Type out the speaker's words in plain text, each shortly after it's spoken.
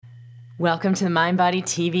Welcome to the Mind Body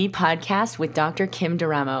TV podcast with Dr. Kim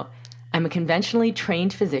Duramo. I'm a conventionally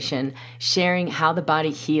trained physician sharing how the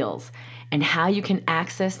body heals and how you can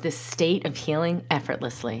access this state of healing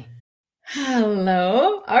effortlessly.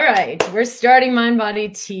 Hello. All right. We're starting Mind Body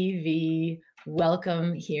TV.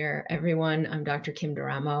 Welcome here, everyone. I'm Dr. Kim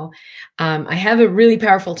Duramo. I have a really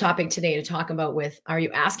powerful topic today to talk about are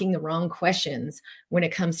you asking the wrong questions when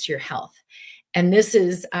it comes to your health? And this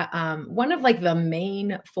is one of the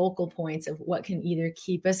main focal points of what can either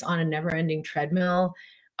keep us on a never-ending treadmill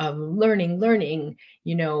of learning,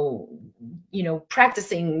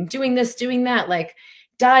 practicing, doing this, doing that, like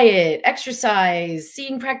diet, exercise,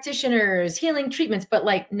 seeing practitioners, healing treatments, but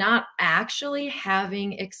not actually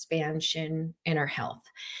having expansion in our health.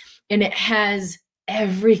 And it has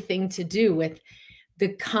everything to do with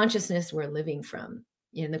the consciousness we're living from,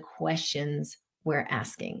 the questions we're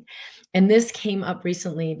asking. And this came up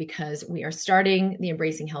recently because we are starting the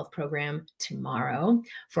Embracing Health program tomorrow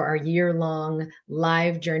for our year-long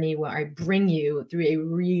live journey where I bring you through a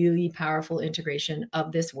really powerful integration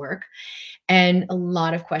of this work. And a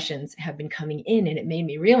lot of questions have been coming in, and it made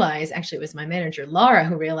me realize, actually, it was my manager, Laura,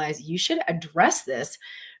 who realized you should address this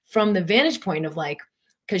from the vantage point of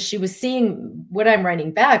because she was seeing what I'm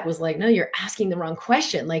writing back was no, you're asking the wrong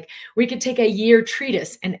question. We could take a year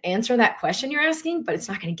treatise and answer that question you're asking, but it's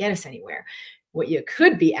not going to get us anywhere. What you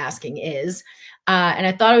could be asking is, and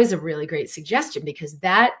I thought it was a really great suggestion because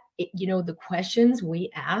the questions we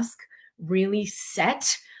ask really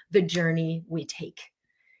set the journey we take.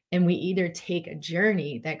 And we either take a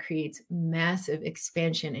journey that creates massive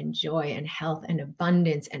expansion and joy and health and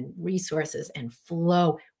abundance and resources and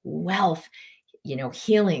flow, wealth,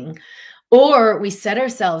 healing, or we set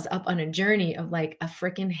ourselves up on a journey of a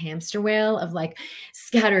freaking hamster wheel of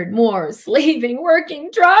scattered more, slaving, working,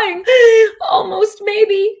 trying, almost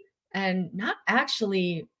maybe, and not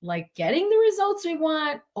actually getting the results we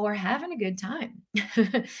want or having a good time.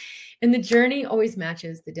 And the journey always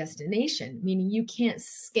matches the destination, meaning you can't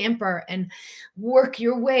scamper and work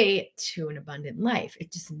your way to an abundant life.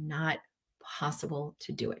 It's just not possible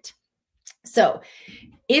to do it. So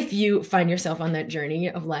if you find yourself on that journey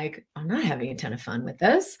of I'm not having a ton of fun with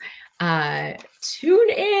this, tune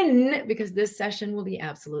in because this session will be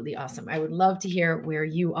absolutely awesome. I would love to hear where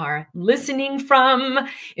you are listening from.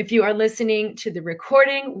 If you are listening to the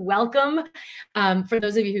recording, welcome. For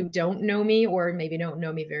those of you who don't know me or maybe don't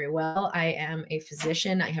know me very well, I am a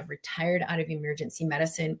physician. I have retired out of emergency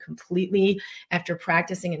medicine completely after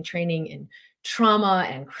practicing and training in trauma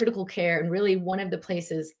and critical care. And really one of the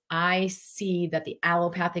places I see that the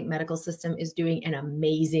allopathic medical system is doing an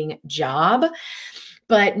amazing job,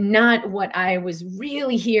 but not what I was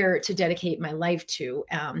really here to dedicate my life to.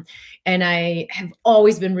 And I have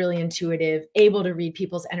always been really intuitive, able to read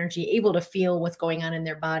people's energy, able to feel what's going on in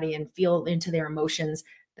their body and feel into their emotions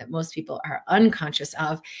that most people are unconscious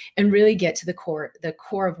of, and really get to the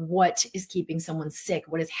core of what is keeping someone sick,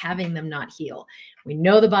 what is having them not heal. We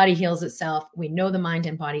know the body heals itself. We know the mind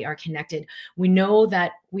and body are connected. We know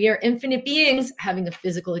that we are infinite beings having a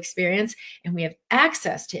physical experience, and we have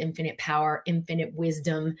access to infinite power, infinite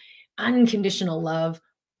wisdom, unconditional love.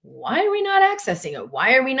 Why are we not accessing it?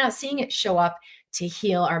 Why are we not seeing it show up to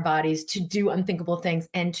heal our bodies, to do unthinkable things,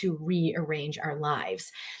 and to rearrange our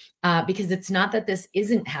lives? Because it's not that this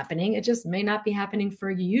isn't happening. It just may not be happening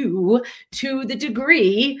for you to the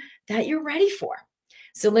degree that you're ready for.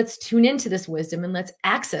 So let's tune into this wisdom and let's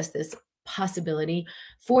access this possibility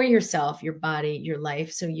for yourself, your body, your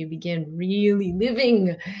life. So you begin really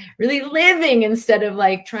living instead of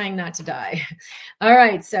trying not to die. All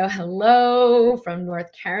right. So hello from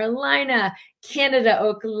North Carolina, Canada,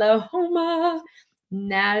 Oklahoma,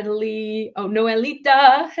 Natalie. Oh,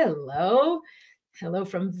 Noelita. Hello. Hello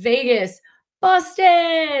from Vegas,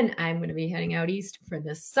 Boston. I'm going to be heading out east for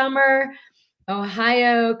the summer.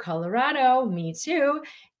 Ohio, Colorado, me too.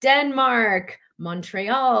 Denmark,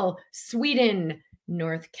 Montreal, Sweden,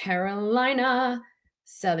 North Carolina,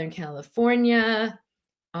 Southern California.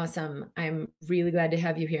 Awesome. I'm really glad to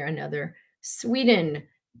have you here. Another Sweden,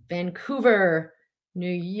 Vancouver,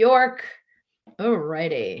 New York.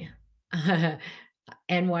 Alrighty.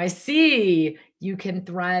 NYC,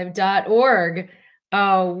 youcanthrive.org.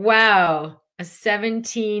 Oh, wow. A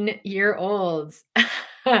 17-year-old.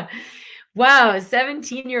 Wow, a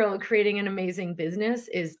 17-year-old creating an amazing business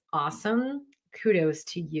is awesome. Kudos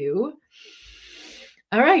to you.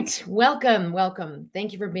 All right. Welcome.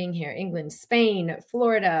 Thank you for being here. England, Spain,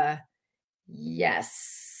 Florida.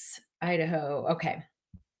 Yes. Idaho. Okay.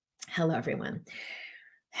 Hello, everyone.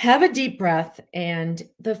 Have a deep breath. And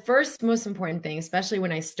the first most important thing, especially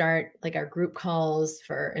when I start like our group calls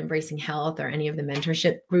for Embracing Health or any of the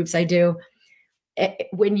mentorship groups I do,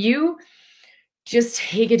 when you just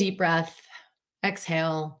take a deep breath,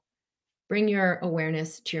 exhale, bring your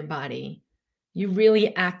awareness to your body, you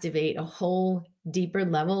really activate a whole deeper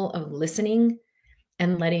level of listening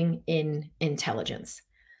and letting in intelligence.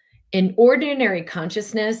 In ordinary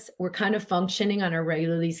consciousness, we're kind of functioning on our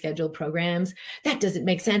regularly scheduled programs. That doesn't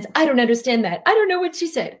make sense. I don't understand that. I don't know what she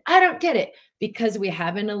said. I don't get it, because we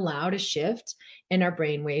haven't allowed a shift in our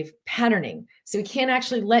brainwave patterning. So we can't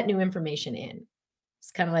actually let new information in.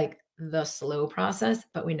 It's kind of like the slow process,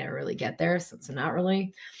 but we never really get there. So it's not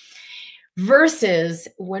really. Versus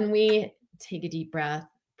when we take a deep breath,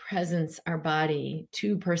 presence our body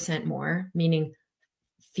 2% more, meaning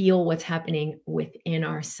feel what's happening within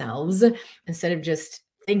ourselves instead of just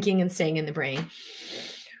thinking and staying in the brain.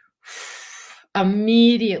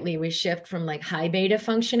 Immediately we shift from like high beta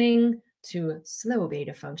functioning to slow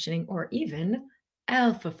beta functioning, or even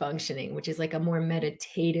alpha functioning, which is like a more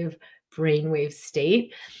meditative brainwave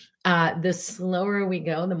state. The slower we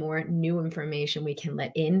go, the more new information we can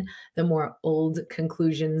let in, the more old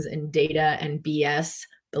conclusions and data and BS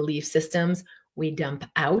belief systems we dump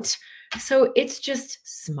out. So it's just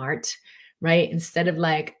smart, right? Instead of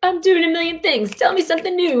like, I'm doing a million things, tell me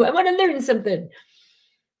something new, I want to learn something.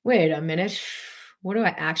 Wait a minute. What do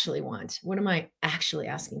I actually want? What am I actually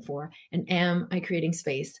asking for? And am I creating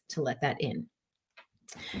space to let that in?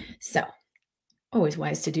 So, always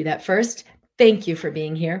wise to do that first. Thank you for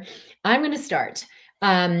being here. I'm going to start.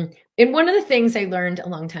 And one of the things I learned a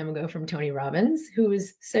long time ago from Tony Robbins, who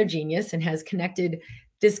is so genius and has connected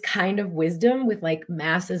this kind of wisdom with like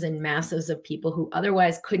masses and masses of people who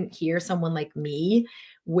otherwise couldn't hear someone like me,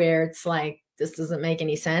 where it's like, this doesn't make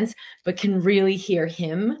any sense, but can really hear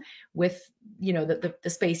him with, you know, the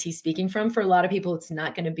space he's speaking from. For a lot of people, it's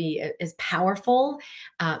not going to be as powerful,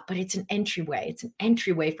 but it's an entryway. It's an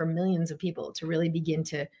entryway for millions of people to really begin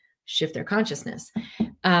to shift their consciousness.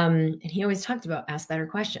 And he always talked about ask better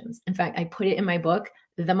questions. In fact, I put it in my book,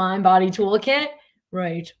 The Mind Body Toolkit,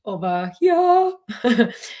 right over here.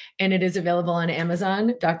 And it is available on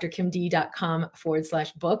Amazon,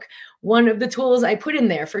 drkimd.com/book. One of the tools I put in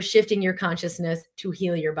there for shifting your consciousness to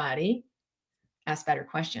heal your body, ask better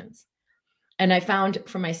questions. And I found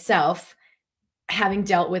for myself, having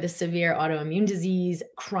dealt with a severe autoimmune disease,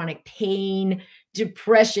 chronic pain,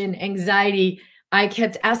 depression, anxiety, I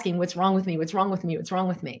kept asking, what's wrong with me? What's wrong with me? What's wrong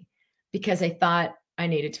with me? Because I thought I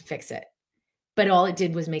needed to fix it. But all it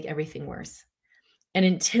did was make everything worse. And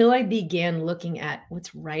until I began looking at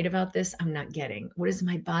what's right about this, I'm not getting. What is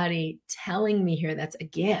my body telling me here? That's a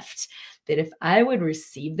gift that if I would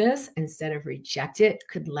receive this instead of reject it,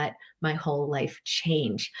 could let my whole life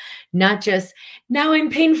change. Not just now I'm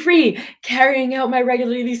pain-free, carrying out my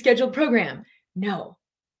regularly scheduled program. No,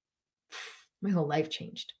 my whole life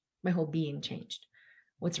changed. My whole being changed.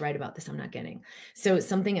 What's right about this? I'm not getting. So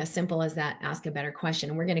something as simple as that, ask a better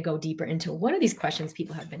question. And we're going to go deeper into one of these questions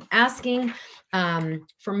people have been asking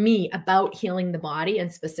for me about healing the body,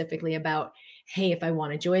 and specifically about, hey, if I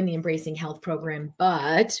want to join the Embracing Health program,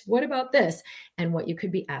 but what about this? And what you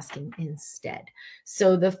could be asking instead.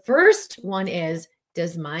 So the first one is,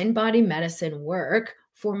 does mind-body medicine work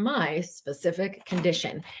for my specific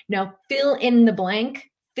condition? Now, fill in the blank.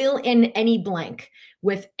 Fill in any blank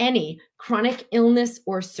with any chronic illness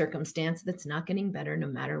or circumstance that's not getting better no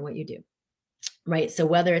matter what you do, right? So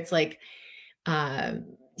whether it's like I'm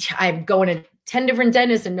going to 10 different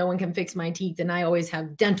dentists and no one can fix my teeth and I always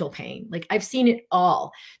have dental pain. Like I've seen it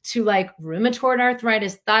all, to like rheumatoid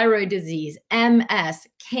arthritis, thyroid disease, MS,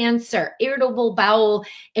 cancer, irritable bowel,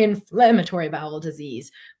 inflammatory bowel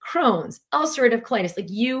disease, Crohn's, ulcerative colitis, like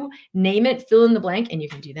you name it, fill in the blank. And you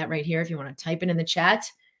can do that right here if you want to type it in the chat.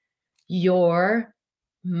 Your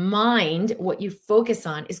mind, what you focus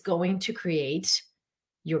on, is going to create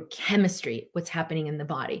your chemistry, what's happening in the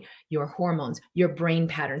body, your hormones, your brain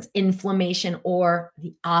patterns, inflammation, or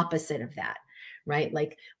the opposite of that, right?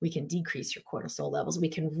 Like we can decrease your cortisol levels. We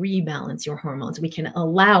can rebalance your hormones. We can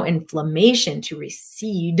allow inflammation to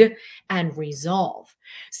recede and resolve.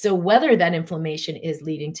 So whether that inflammation is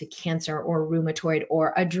leading to cancer or rheumatoid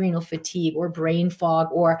or adrenal fatigue or brain fog,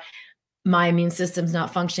 or my immune system's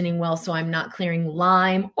not functioning well, so I'm not clearing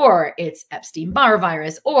Lyme, or it's Epstein-Barr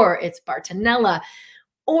virus, or it's Bartonella,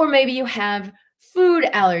 or maybe you have food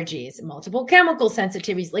allergies, multiple chemical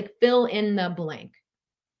sensitivities, like fill in the blank.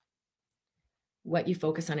 What you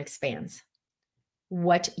focus on expands.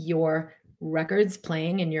 What your records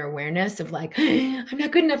playing in your awareness of like, I'm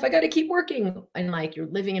not good enough, I got to keep working. And like you're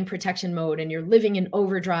living in protection mode and you're living in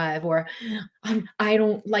overdrive, or I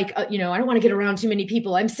don't like, I don't want to get around too many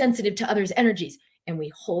people. I'm sensitive to others' energies. And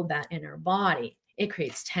we hold that in our body. It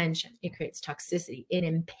creates tension. It creates toxicity. It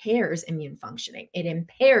impairs immune functioning. It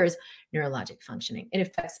impairs neurologic functioning. It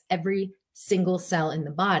affects every single cell in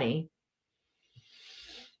the body.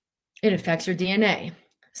 It affects your DNA.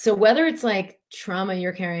 So whether it's like trauma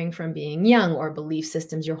you're carrying from being young, or belief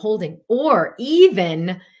systems you're holding, or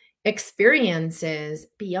even experiences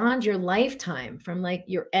beyond your lifetime from like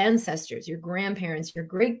your ancestors, your grandparents, your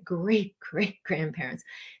great grandparents,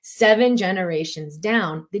 7 generations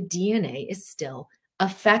down, the DNA is still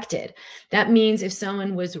affected. That means if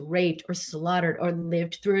someone was raped or slaughtered or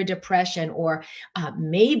lived through a depression, or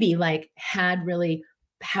maybe like had really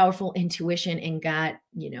powerful intuition and got,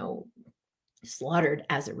 slaughtered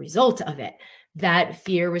as a result of it, that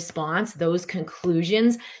fear response, those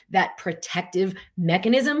conclusions, that protective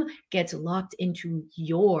mechanism gets locked into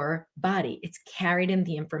your body. It's carried in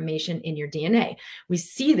the information in your DNA. We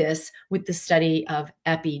see this with the study of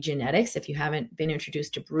epigenetics. If you haven't been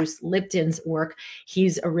introduced to Bruce Lipton's work,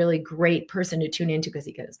 he's a really great person to tune into because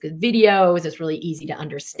he does good videos. It's really easy to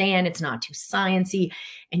understand. It's not too sciencey.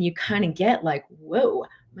 And you kind of get like, whoa,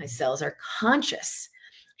 my cells are conscious.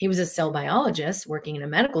 He was a cell biologist working in a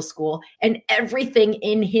medical school, and everything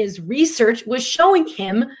in his research was showing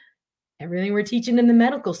him everything we're teaching in the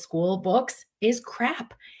medical school books is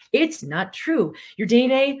crap. It's not true. Your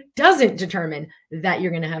DNA doesn't determine that you're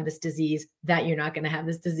going to have this disease, that you're not going to have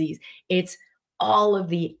this disease. It's all of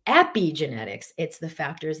the epigenetics. It's the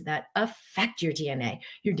factors that affect your DNA.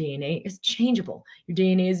 Your DNA is changeable. Your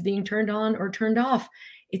DNA is being turned on or turned off.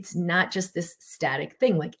 It's not just this static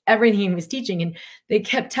thing, like everything he was teaching. And they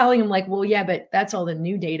kept telling him like, well, yeah, but that's all the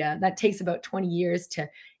new data. That takes about 20 years to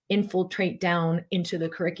infiltrate down into the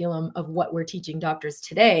curriculum of what we're teaching doctors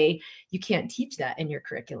today. You can't teach that in your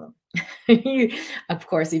curriculum. He, of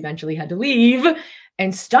course, eventually had to leave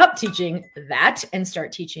and stop teaching that and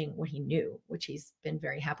start teaching what he knew, which he's been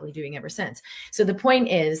very happily doing ever since. So the point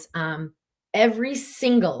is, every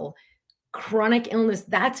single chronic illness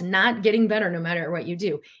that's not getting better, no matter what you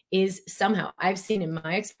do, is somehow, I've seen in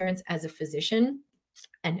my experience as a physician,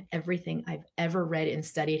 and everything I've ever read and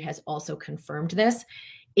studied has also confirmed this,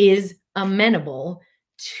 is amenable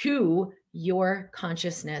to your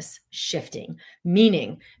consciousness shifting.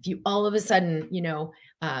 Meaning, if you all of a sudden,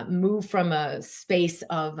 move from a space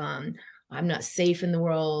of I'm not safe in the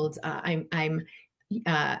world, I'm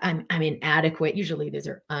inadequate. Usually these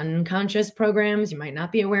are unconscious programs. You might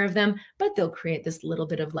not be aware of them, but they'll create this little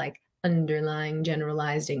bit of like underlying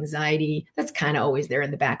generalized anxiety that's kind of always there in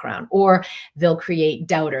the background. Or they'll create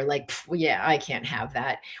doubter, like, yeah, I can't have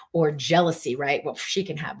that. Or jealousy, right? Well, she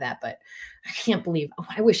can have that, but I can't believe,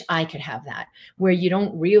 I wish I could have that, where you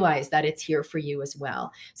don't realize that it's here for you as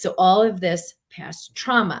well. So all of this past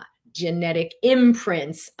trauma, genetic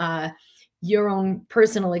imprints, your own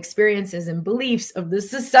personal experiences and beliefs of the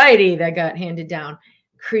society that got handed down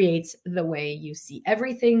creates the way you see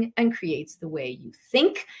everything, and creates the way you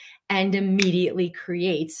think, and immediately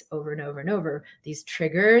creates over and over and over these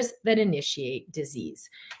triggers that initiate disease.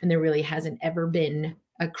 And there really hasn't ever been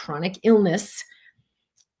a chronic illness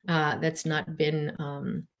that's not been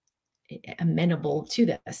amenable to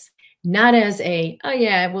this. Not as a, oh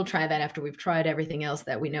yeah, we'll try that after we've tried everything else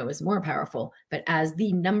that we know is more powerful, but as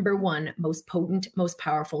the number one most potent, most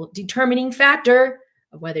powerful determining factor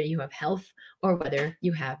of whether you have health or whether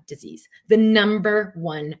you have disease. The number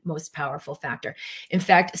one most powerful factor. In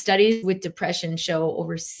fact, studies with depression show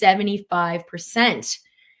over 75%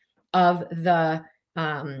 of the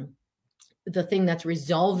thing that's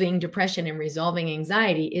resolving depression and resolving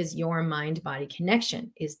anxiety is your mind-body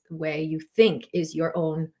connection, is the way you think, is your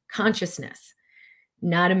own consciousness,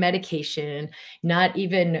 not a medication, not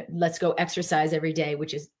even let's go exercise every day,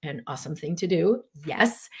 which is an awesome thing to do.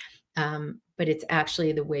 Yes. But it's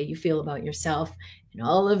actually the way you feel about yourself and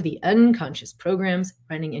all of the unconscious programs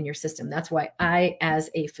running in your system. That's why I,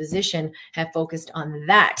 as a physician, have focused on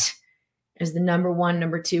that as the number one,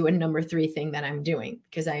 number two, and number three thing that I'm doing,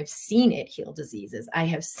 because I have seen it heal diseases. I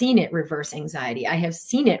have seen it reverse anxiety. I have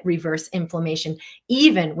seen it reverse inflammation,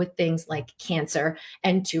 even with things like cancer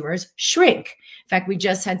and tumors shrink. In fact, we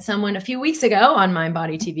just had someone a few weeks ago on Mind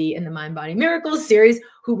Body TV in the Mind Body Miracles series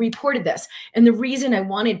who reported this. And the reason I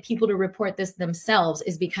wanted people to report this themselves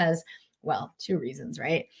is because, well, 2 reasons,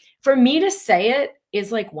 right? For me to say it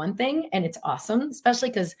is like one thing, and it's awesome, especially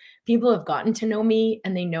because people have gotten to know me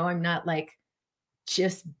and they know I'm not like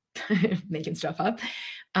just making stuff up,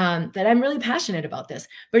 that I'm really passionate about this.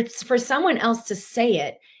 But for someone else to say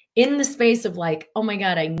it in the space of like, oh my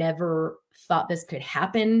God, I never thought this could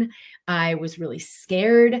happen. I was really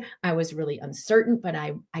scared. I was really uncertain, but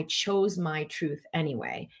I chose my truth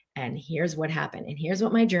anyway. And here's what happened. And here's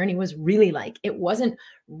what my journey was really like. It wasn't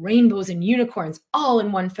rainbows and unicorns all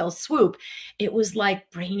in one fell swoop. It was like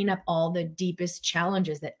bringing up all the deepest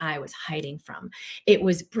challenges that I was hiding from. It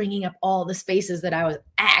was bringing up all the spaces that I was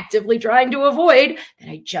actively trying to avoid that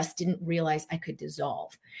I just didn't realize I could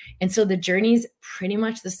dissolve. And so the journey's pretty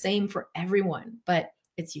much the same for everyone, but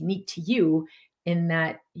it's unique to you in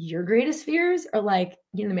that your greatest fears are like,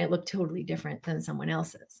 you know, they might look totally different than someone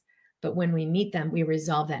else's. But when we meet them, we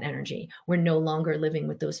resolve that energy. We're no longer living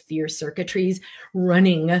with those fear circuitries,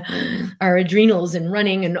 running our adrenals and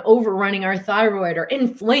running and overrunning our thyroid or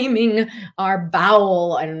inflaming our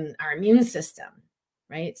bowel and our immune system,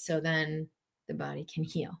 right? So then the body can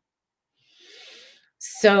heal.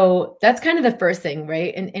 So that's kind of the first thing,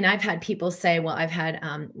 right? And I've had people say, well, I've had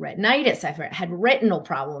retinitis, I've had retinal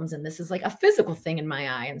problems, and this is like a physical thing in my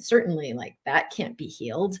eye. And certainly like that can't be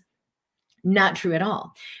healed. Not true at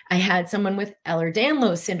all. I had someone with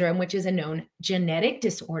Ehlers-Danlos syndrome, which is a known genetic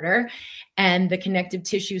disorder, and the connective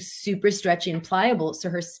tissue is super stretchy and pliable. So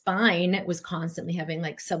her spine was constantly having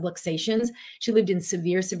like subluxations. She lived in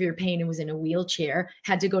severe, severe pain and was in a wheelchair,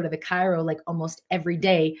 had to go to the chiro like almost every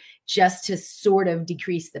day just to sort of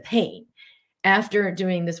decrease the pain. After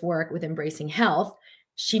doing this work with Embracing Health,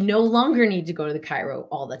 she no longer needed to go to the chiro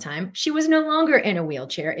all the time. She was no longer in a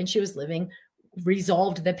wheelchair and she was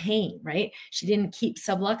resolved the pain, right? She didn't keep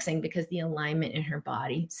subluxing because the alignment in her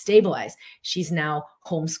body stabilized. She's now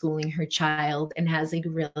homeschooling her child and has a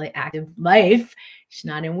really active life. She's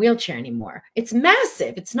not in a wheelchair anymore. It's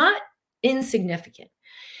massive. It's not insignificant.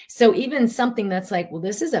 So even something that's like, well,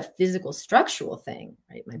 this is a physical structural thing,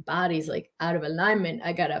 right? My body's like out of alignment.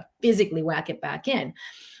 I got to physically whack it back in.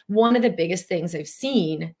 One of the biggest things I've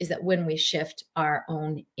seen is that when we shift our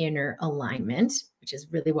own inner alignment, which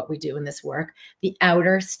is really what we do in this work, the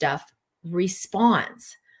outer stuff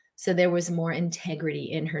responds. So there was more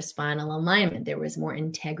integrity in her spinal alignment. There was more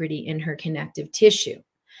integrity in her connective tissue.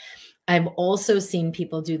 I've also seen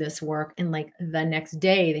people do this work and like the next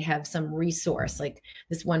day they have some resource. Like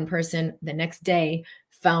this one person the next day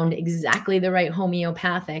found exactly the right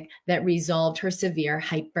homeopathic that resolved her severe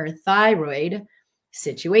hyperthyroid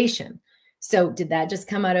situation. So did that just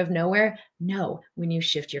come out of nowhere? No. When you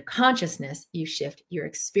shift your consciousness, you shift your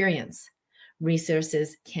experience.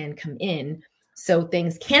 Resources can come in. So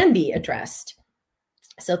things can be addressed.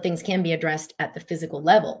 So things can be addressed at the physical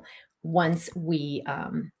level once we,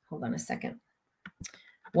 hold on a second.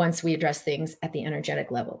 Once we address things at the energetic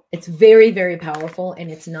level. It's very, very powerful and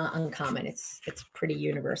it's not uncommon. It's pretty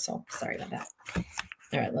universal. Sorry about that.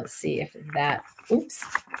 All right, let's see if that, oops,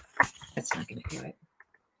 that's not going to do it.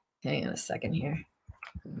 Hang on a second here.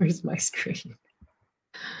 Where's my screen?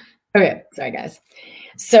 Okay, sorry guys.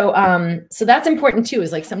 So that's important too,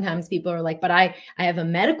 is like sometimes people are like, but I have a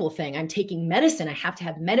medical thing. I'm taking medicine. I have to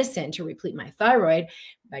have medicine to replete my thyroid.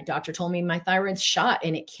 My doctor told me my thyroid's shot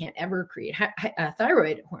and it can't ever create a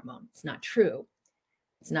thyroid hormone. It's not true.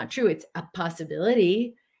 It's not true. It's a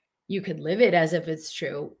possibility. You could live it as if it's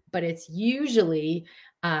true, but it's usually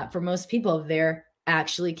for most people, they're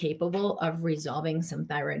actually capable of resolving some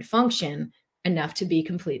thyroid function enough to be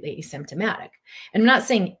completely asymptomatic. And I'm not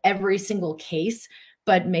saying every single case,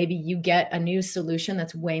 but maybe you get a new solution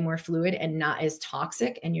that's way more fluid and not as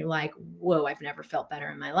toxic. And you're like, whoa, I've never felt better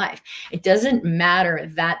in my life. It doesn't matter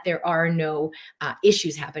that there are no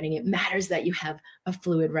issues happening. It matters that you have a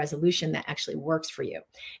fluid resolution that actually works for you,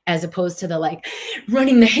 as opposed to the like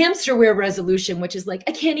running the hamster wheel resolution, which is like,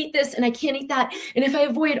 I can't eat this and I can't eat that. And if I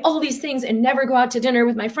avoid all these things and never go out to dinner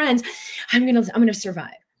with my friends, I'm going to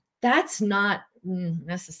survive. That's not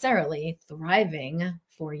necessarily thriving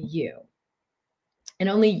for you. And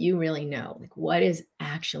only you really know, like, what is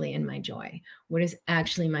actually in my joy? What is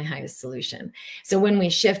actually my highest solution? So when we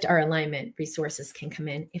shift our alignment, resources can come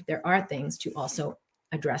in if there are things to also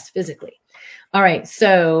address physically. All right.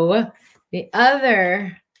 So the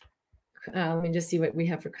other, let me just see what we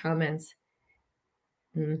have for comments.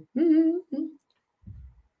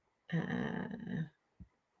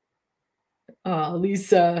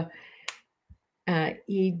 Lisa,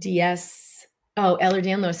 EDS. Oh,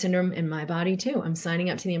 Ehlers-Danlos syndrome in my body too. I'm signing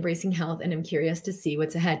up to the Embracing Health and I'm curious to see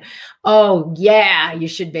what's ahead. Oh yeah, you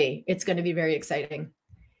should be. It's going to be very exciting.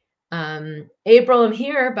 April, I'm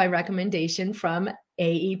here by recommendation from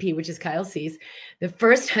AEP, which is Kyle Cease. The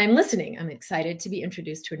first time listening, I'm excited to be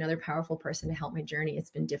introduced to another powerful person to help my journey. It's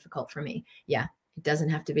been difficult for me. Yeah, it doesn't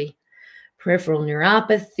have to be. Peripheral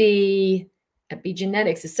neuropathy,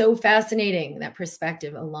 epigenetics is so fascinating, that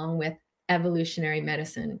perspective, along with Evolutionary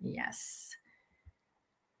medicine. Yes.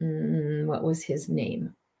 What was his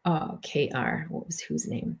name? Oh, KR. What was whose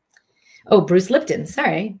name? Oh, Bruce Lipton.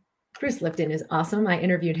 Sorry. Bruce Lipton is awesome. I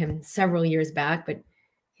interviewed him several years back, but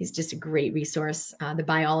he's just a great resource. The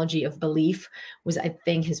Biology of Belief was, I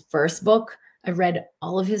think, his first book. I've read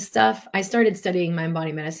all of his stuff. I started studying mind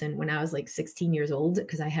body medicine when I was like 16 years old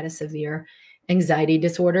because I had a severe anxiety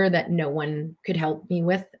disorder that no one could help me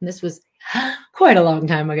with. And this was quite a long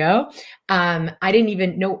time ago. I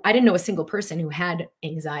didn't know a single person who had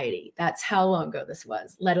anxiety. That's how long ago this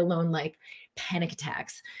was, let alone like panic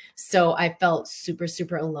attacks. So I felt super,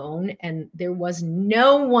 super alone. And there was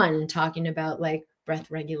no one talking about like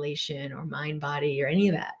breath regulation or mind body or any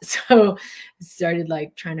of that. So I started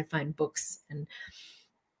like trying to find books and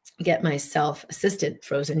get myself assisted.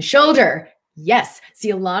 Frozen shoulder. Yes. See,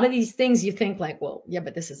 a lot of these things you think like, well, yeah,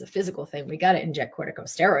 but this is a physical thing. We got to inject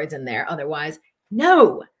corticosteroids in there. Otherwise,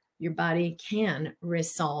 no, your body can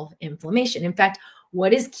resolve inflammation. In fact,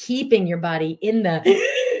 what is keeping your body in the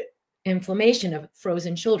inflammation of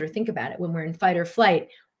frozen shoulder? Think about it. When we're in fight or flight,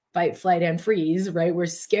 fight, flight, and freeze, right? We're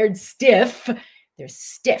scared stiff. There's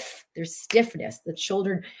stiffness. The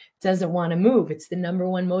shoulder doesn't want to move. It's the number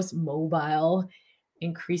one most mobile,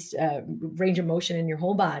 increased range of motion in your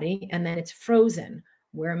whole body. And then it's frozen.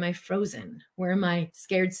 Where am I frozen? Where am I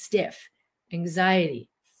scared stiff? Anxiety,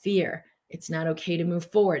 fear. It's not okay to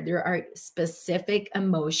move forward. There are specific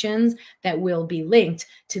emotions that will be linked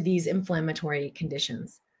to these inflammatory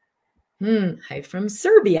conditions. Hi from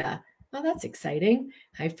Serbia. Oh, that's exciting.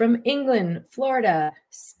 Hi from England, Florida,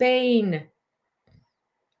 Spain.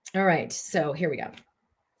 All right, so here we go.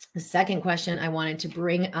 The second question I wanted to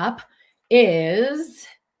bring up is,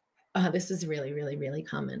 this is really, really, really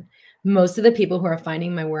common. Most of the people who are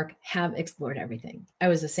finding my work have explored everything. I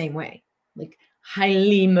was the same way, like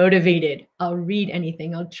highly motivated. I'll read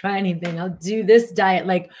anything. I'll try anything. I'll do this diet.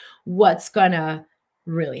 Like what's gonna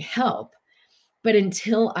really help? But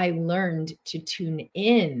until I learned to tune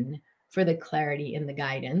in for the clarity and the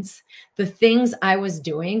guidance, the things I was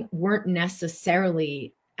doing weren't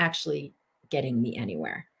necessarily actually getting me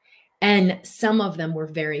anywhere. And some of them were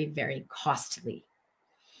very, very costly.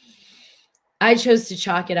 I chose to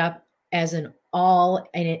chalk it up as a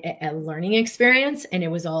learning experience, and it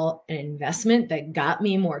was all an investment that got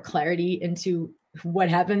me more clarity into what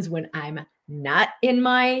happens when I'm not in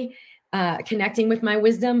my connecting with my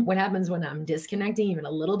wisdom. What happens when I'm disconnecting even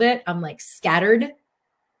a little bit? I'm like scattered. And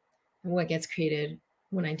what gets created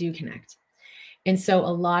when I do connect. And so a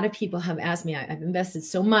lot of people have asked me, I've invested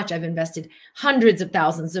so much. I've invested hundreds of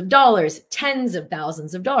thousands of dollars, tens of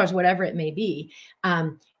thousands of dollars, whatever it may be.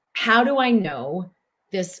 How do I know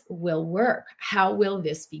this will work? How will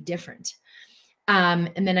this be different?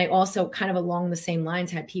 And then I also kind of along the same lines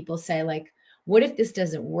had people say like, what if this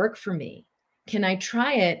doesn't work for me? Can I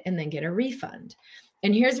try it and then get a refund?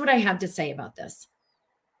 And here's what I have to say about this.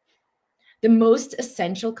 The most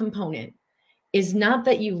essential component is not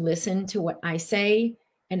that you listen to what I say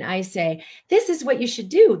and I say, this is what you should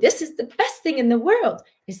do. This is the best thing in the world.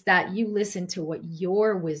 Is that you listen to what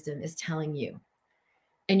your wisdom is telling you.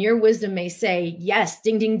 And your wisdom may say, yes,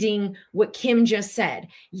 ding, ding, ding, what Kim just said.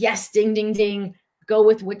 Yes, ding, ding, ding, go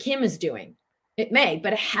with what Kim is doing. It may,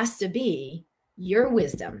 but it has to be your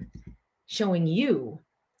wisdom showing you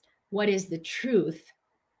what is the truth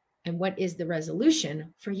and what is the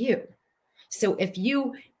resolution for you. So if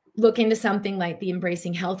you look into something like the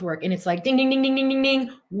Embracing Health work and it's like ding, ding, ding, ding, ding, ding,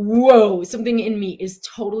 ding, whoa, something in me is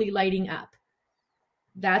totally lighting up.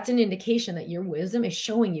 That's an indication that your wisdom is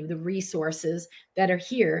showing you the resources that are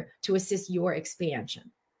here to assist your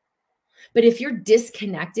expansion. But if you're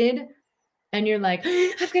disconnected and you're like,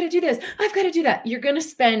 I've got to do this, I've got to do that, you're going to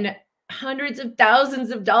spend hundreds of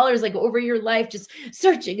thousands of dollars like over your life just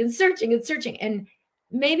searching and searching and searching. And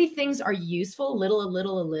maybe things are useful, a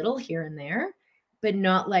little here and there, but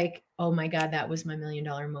not like, oh my God, that was my $1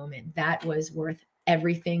 million moment. That was worth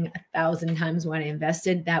everything 1,000 times when I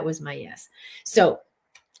invested. That was my yes. So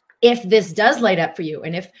if this does light up for you,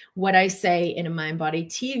 and if what I say in a Mind Body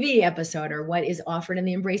TV episode or what is offered in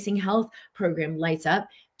the Embracing Health program lights up,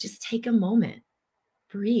 just take a moment,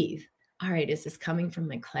 breathe. All right, is this coming from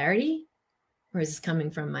my clarity or is this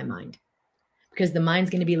coming from my mind? Because the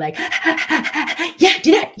mind's going to be like, yeah,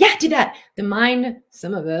 do that. Yeah, do that. The mind,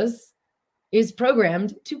 some of us, is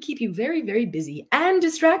programmed to keep you very, very busy and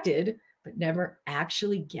distracted, but never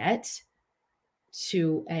actually get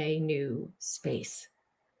to a new space,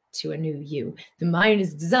 to a new you. The mind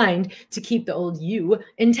is designed to keep the old you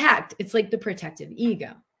intact. It's like the protective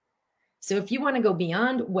ego. So if you want to go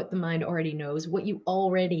beyond what the mind already knows, what you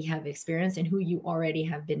already have experienced and who you already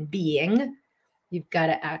have been being, You've got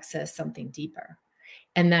to access something deeper.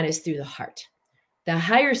 And that is through the heart. The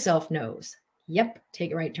higher self knows, yep,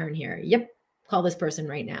 take a right turn here. Yep, call this person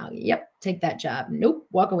right now. Yep, take that job. Nope,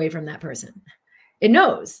 walk away from that person. It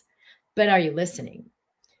knows, but are you listening?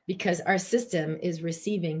 Because our system is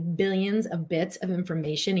receiving billions of bits of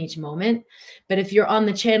information each moment. But if you're on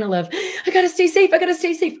the channel of, I got to stay safe, I got to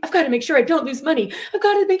stay safe, I've got to make sure I don't lose money, I've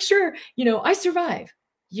got to make sure, I survive,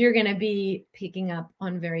 you're going to be picking up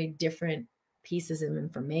on very different pieces of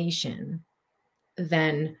information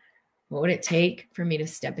than what would it take for me to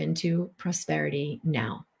step into prosperity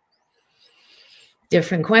now?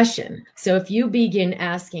 Different question. So if you begin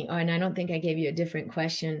asking, and I don't think I gave you a different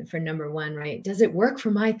question for number one, right? Does it work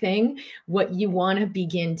for my thing? What you want to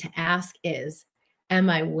begin to ask is, am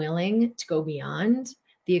I willing to go beyond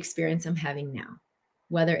the experience I'm having now?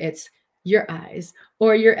 Whether it's your eyes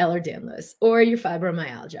or your Ehlers-Danlos or your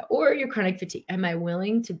fibromyalgia or your chronic fatigue, am I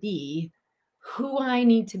willing to be who I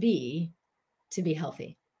need to be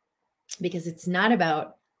healthy? Because it's not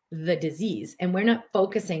about the disease. And we're not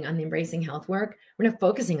focusing on the embracing health work. We're not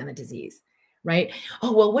focusing on the disease, right?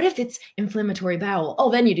 Oh, well, what if it's inflammatory bowel?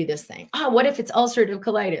 Oh, then you do this thing. Oh, what if it's ulcerative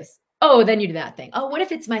colitis? Oh, then you do that thing. Oh, what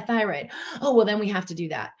if it's my thyroid? Oh, well, then we have to do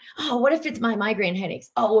that. Oh, what if it's my migraine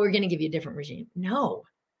headaches? Oh, we're going to give you a different regime. No,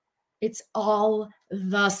 it's all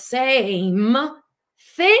the same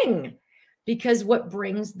thing. Because what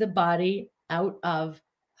brings the body out of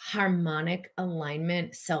harmonic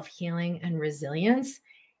alignment, self-healing, and resilience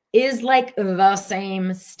is like the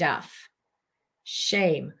same stuff.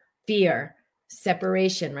 Shame, fear,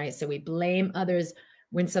 separation, right? So we blame others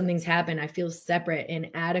when something's happened. I feel separate,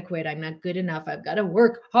 inadequate. I'm not good enough. I've got to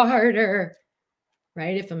work harder,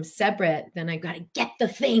 right? If I'm separate, then I've got to get the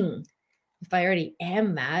thing. If I already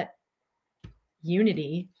am that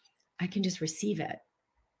unity, I can just receive it.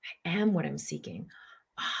 I am what I'm seeking.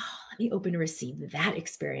 Oh, let me open to receive that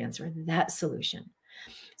experience or that solution.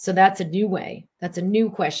 So that's a new way. That's a new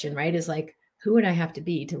question, right? Is like, who would I have to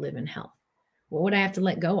be to live in health? What would I have to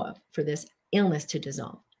let go of for this illness to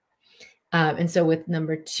dissolve? And so with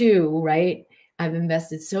number two, right, I've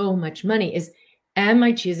invested so much money is, am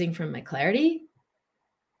I choosing from my clarity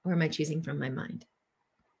or am I choosing from my mind?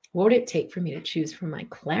 What would it take for me to choose from my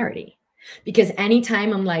clarity? Because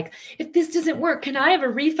anytime I'm like, if this doesn't work, can I have a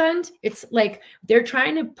refund? It's like they're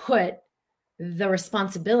trying to put the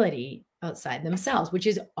responsibility outside themselves, which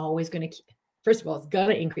is always going to keep, first of all, it's going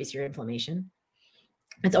to increase your inflammation.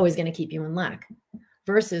 It's always going to keep you in lack.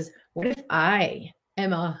 Versus, what if I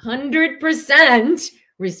am 100%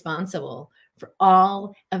 responsible for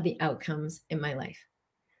all of the outcomes in my life?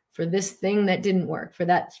 For this thing that didn't work, for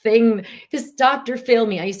that thing, this doctor failed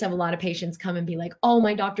me. I used to have a lot of patients come and be like, all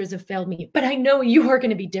my doctors have failed me, but I know you are going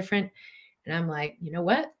to be different. And I'm like, you know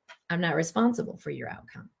what? I'm not responsible for your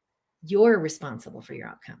outcome. You're responsible for your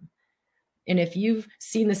outcome. And if you've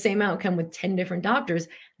seen the same outcome with 10 different doctors,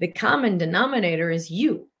 the common denominator is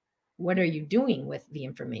you. What are you doing with the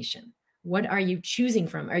information? What are you choosing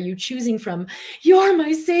from? Are you choosing from, you're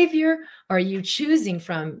my savior? Or are you choosing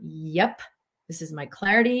from, yep, this is my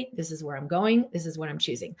clarity. This is where I'm going. This is what I'm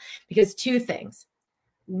choosing. Because two things.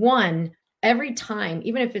 One, every time,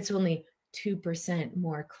 even if it's only 2%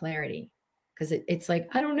 more clarity, because it's like,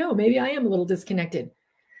 I don't know, maybe I am a little disconnected.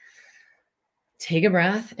 Take a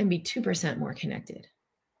breath and be 2% more connected,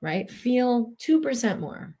 right? Feel 2%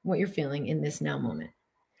 more what you're feeling in this now moment.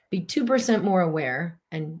 Be 2% more aware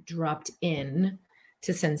and dropped in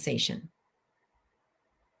to sensation.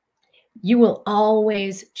 You will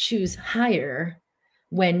always choose higher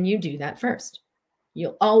when you do that first.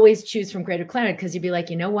 You'll always choose from greater clarity because you'll be like,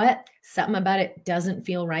 you know what? Something about it doesn't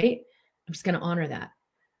feel right. I'm just going to honor that.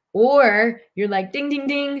 Or you're like, ding, ding,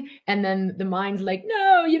 ding. And then the mind's like,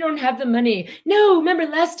 no, you don't have the money. No, remember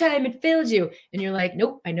last time it failed you. And you're like,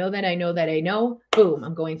 nope, I know that, I know that, I know. Boom,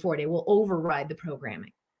 I'm going forward. It will override the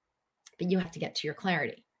programming. But you have to get to your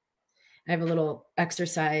clarity. I have a little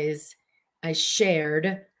exercise I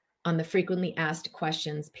shared on the frequently asked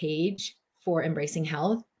questions page for Embracing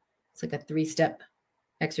Health. It's like a 3-step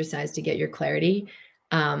exercise to get your clarity.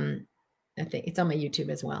 I think it's on my YouTube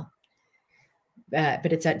as well.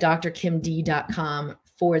 But it's at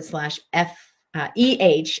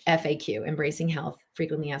drkimd.com/EHFAQ, Embracing Health,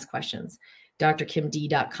 Frequently Asked Questions.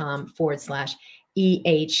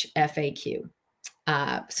 drkimd.com/EHFAQ.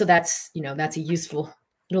 So that's a useful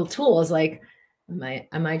little tool. Is like,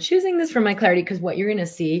 am I choosing this for my clarity? Because what you're going to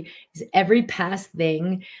see is every past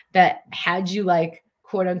thing that had you like,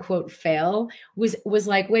 quote unquote, fail was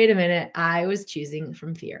like, wait a minute, I was choosing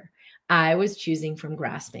from fear. I was choosing from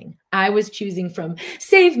grasping. I was choosing from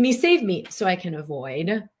save me, so I can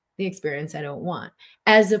avoid the experience I don't want.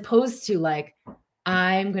 As opposed to like,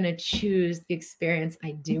 I'm going to choose the experience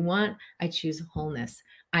I do want. I choose wholeness.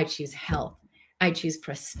 I choose health. I choose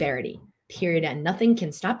prosperity, period. And nothing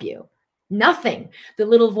can stop you. Nothing. The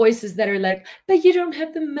little voices that are like, but you don't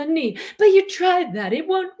have the money, but you tried that. It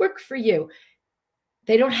won't work for you.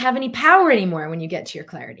 They don't have any power anymore when you get to your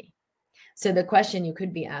clarity. So the question you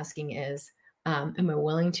could be asking is, am I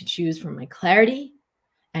willing to choose from my clarity?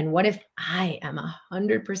 And what if I am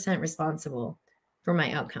 100% responsible for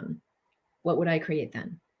my outcome? What would I create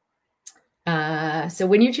then? So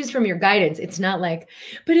when you choose from your guidance, it's not like,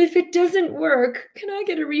 but if it doesn't work, can I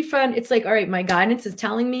get a refund? It's like, all right, my guidance is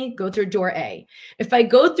telling me go through door A. If I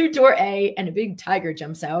go through door A and a big tiger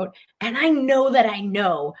jumps out, and I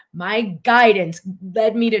know my guidance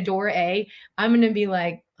led me to door A, I'm going to be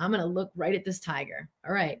like, I'm going to look right at this tiger.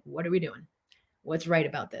 All right, what are we doing? What's right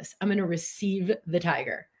about this? I'm going to receive the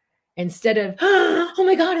tiger. Instead of, oh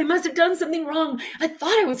my God, I must have done something wrong. I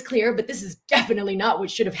thought I was clear, but this is definitely not what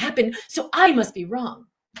should have happened. So I must be wrong.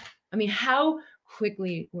 I mean, how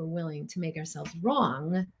quickly we're willing to make ourselves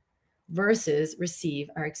wrong versus receive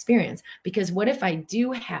our experience. Because what if I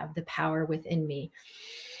do have the power within me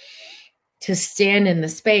to stand in the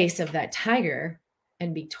space of that tiger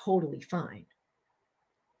and be totally fine?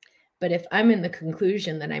 But if I'm in the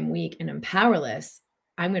conclusion that I'm weak and I'm powerless,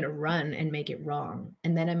 I'm going to run and make it wrong.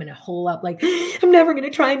 And then I'm going to hole up like, I'm never going to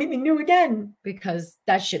try anything new again because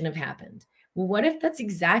that shouldn't have happened. Well, what if that's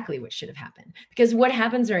exactly what should have happened? Because what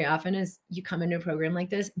happens very often is you come into a program like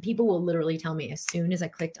this, and people will literally tell me as soon as I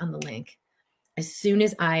clicked on the link, as soon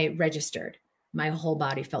as I registered, my whole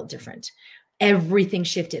body felt different. Everything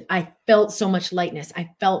shifted. I felt so much lightness.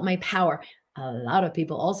 I felt my power. A lot of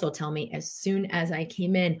people also tell me as soon as I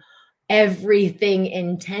came in, everything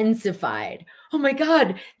intensified. Oh my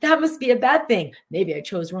God, that must be a bad thing. Maybe I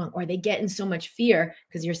chose wrong. Or they get in so much fear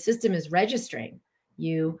because your system is registering.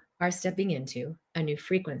 You are stepping into a new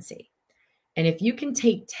frequency. And if you can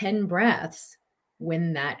take 10 breaths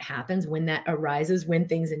when that happens, when that arises, when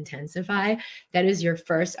things intensify, that is your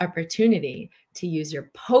first opportunity to use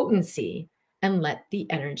your potency and let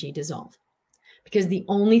the energy dissolve. Because the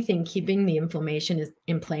only thing keeping the inflammation is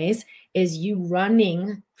in place is you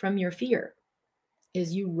running from your fear,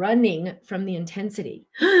 is you running from the intensity.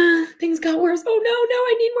 Things got worse. Oh no,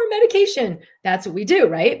 I need more medication. That's what we do,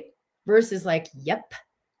 right? Versus like, yep,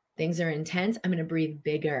 things are intense. I'm going to breathe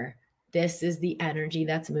bigger. This is the energy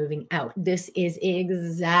that's moving out. This is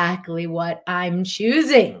exactly what I'm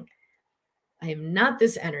choosing. I am not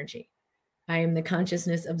this energy. I am the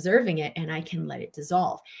consciousness observing it, and I can let it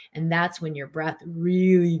dissolve. And that's when your breath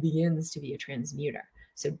really begins to be a transmuter.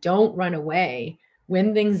 So don't run away.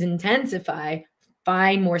 When things intensify,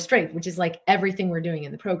 find more strength, which is like everything we're doing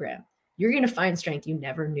in the program. You're going to find strength you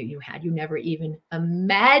never knew you had, you never even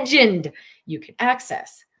imagined you could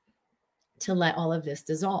access to let all of this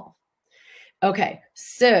dissolve. Okay,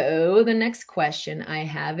 so the next question I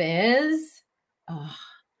have is,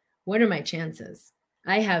 what are my chances?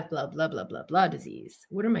 I have blah, blah, blah, blah, blah disease.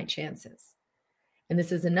 What are my chances? And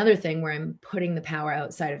this is another thing where I'm putting the power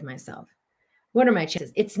outside of myself. What are my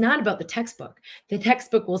chances? It's not about the textbook. The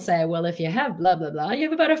textbook will say, well, if you have blah, blah, blah, you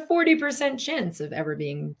have about a 40% chance of ever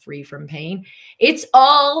being free from pain. It's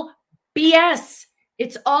all BS.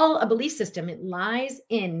 It's all a belief system. It lies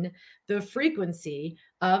in the frequency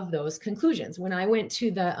of those conclusions. When I went to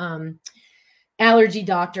the allergy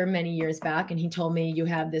doctor many years back, and he told me you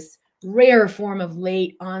have this rare form of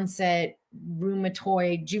late onset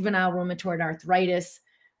juvenile rheumatoid arthritis,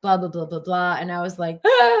 blah, blah, blah, blah, blah. And I was like,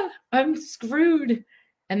 I'm screwed.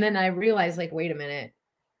 And then I realized, like, wait a minute,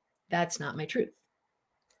 that's not my truth.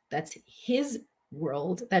 That's his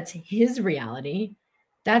world. That's his reality.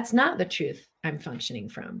 That's not the truth I'm functioning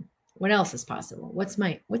from. What else is possible?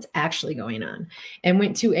 What's actually going on? And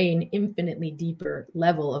went to an infinitely deeper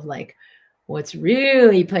level of like, what's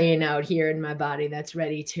really playing out here in my body that's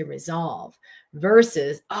ready to resolve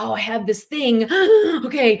versus, oh, I have this thing.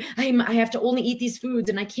 Okay, I have to only eat these foods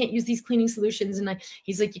and I can't use these cleaning solutions. And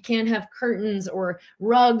he's like, you can't have curtains or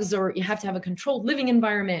rugs, or you have to have a controlled living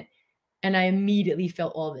environment. And I immediately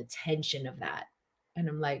felt all the tension of that. And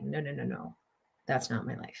I'm like, no. That's not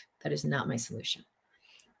my life. That is not my solution.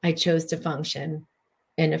 I chose to function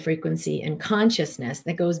in a frequency and consciousness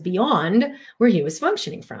that goes beyond where he was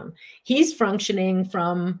functioning from. He's functioning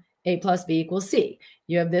from A plus B equals C.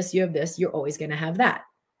 You have this, you're always going to have that,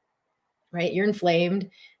 right? You're inflamed.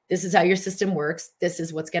 This is how your system works. This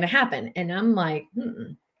is what's going to happen. And I'm like,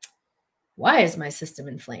 why is my system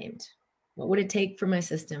inflamed? What would it take for my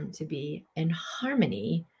system to be in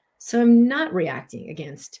harmony so I'm not reacting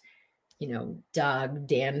against dog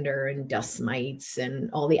dander and dust mites and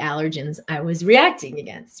all the allergens I was reacting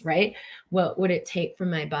against, right? What would it take for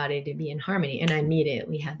my body to be in harmony? And I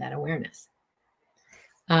immediately had that awareness.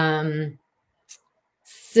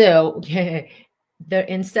 So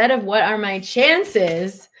instead of what are my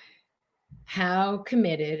chances, how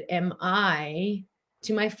committed am I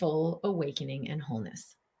to my full awakening and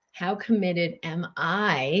wholeness? How committed am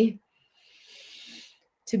I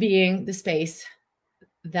to being the space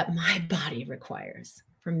that my body requires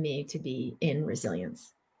for me to be in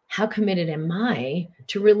resilience? How committed am I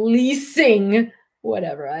to releasing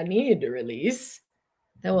whatever I need to release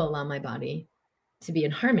that will allow my body to be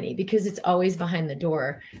in harmony? Because it's always behind the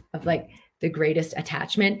door of like the greatest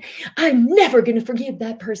attachment. I'm never going to forgive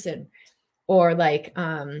that person. Or like,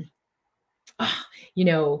 no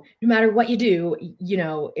matter what you do,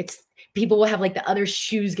 it's people will have like the other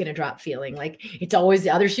shoe's going to drop feeling. Like it's always the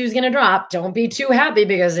other shoe's going to drop. Don't be too happy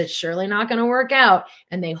because it's surely not going to work out.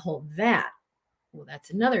 And they hold that. Well, that's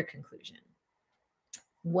another conclusion.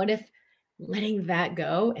 What if letting that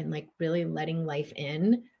go and like really letting life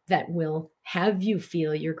in that will have you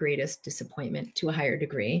feel your greatest disappointment to a higher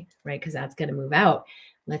degree, right? Because that's going to move out.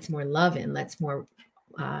 Let's more love in, let's more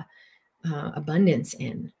abundance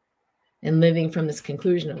in, and living from this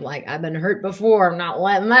conclusion of like, I've been hurt before, I'm not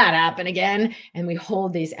letting that happen again. And we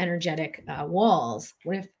hold these energetic walls.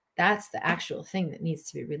 What if that's the actual thing that needs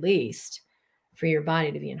to be released for your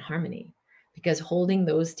body to be in harmony? Because holding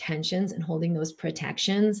those tensions and holding those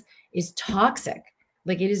protections is toxic.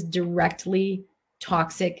 Like it is directly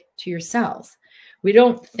toxic to your cells. We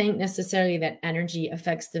don't think necessarily that energy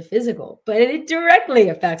affects the physical, but it directly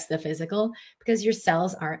affects the physical because your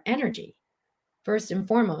cells are energy. First and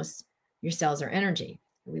foremost, your cells are energy.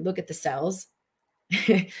 We look at the cells,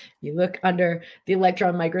 you look under the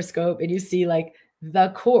electron microscope and you see like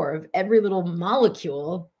the core of every little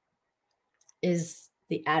molecule is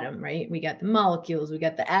the atom, right? We got the molecules, we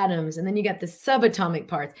got the atoms, and then you got the subatomic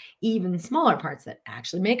parts, even smaller parts that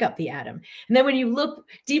actually make up the atom. And then when you look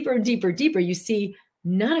deeper and deeper, you see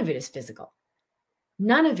none of it is physical.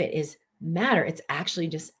 None of it is matter. It's actually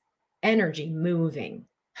just energy moving.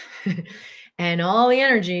 And all the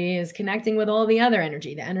energy is connecting with all the other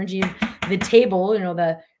energy. The energy of the table,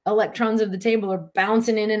 the electrons of the table are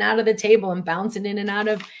bouncing in and out of the table and bouncing in and out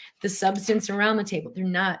of the substance around the table. They're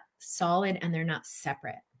not solid and they're not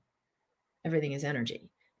separate. Everything is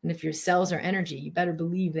energy. And if your cells are energy, you better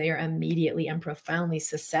believe they are immediately and profoundly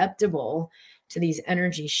susceptible to these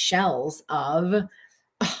energy shells of,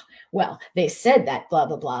 oh, well, they said that blah,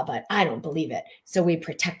 blah, blah, but I don't believe it. So we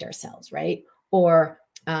protect ourselves, right? Or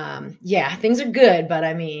yeah, things are good, but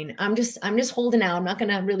I mean, I'm just holding out. I'm not going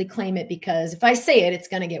to really claim it because if I say it, it's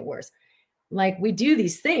going to get worse. Like we do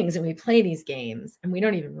these things and we play these games and we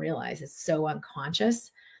don't even realize it's so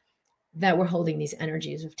unconscious that we're holding these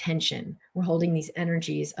energies of tension. We're holding these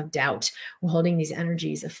energies of doubt. We're holding these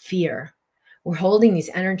energies of fear. We're holding these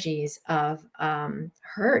energies of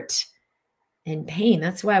hurt and pain.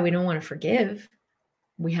 That's why we don't want to forgive.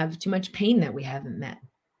 We have too much pain that we haven't met.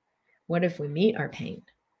 What if we meet our pain?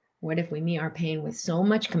 What if we meet our pain with so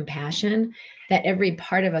much compassion that every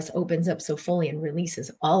part of us opens up so fully and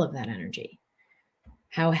releases all of that energy?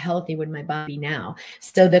 How healthy would my body be now?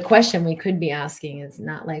 So the question we could be asking is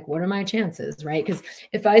not like, what are my chances, right? Because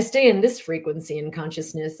if I stay in this frequency and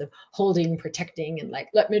consciousness of holding, protecting, and like,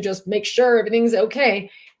 let me just make sure everything's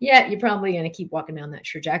okay, yeah, you're probably going to keep walking down that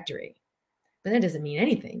trajectory. But that doesn't mean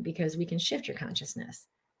anything because we can shift your consciousness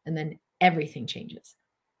and then everything changes.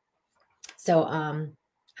 So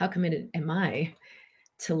how committed am I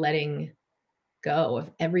to letting go of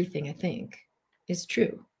everything I think is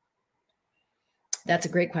true? That's a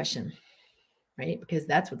great question, right? Because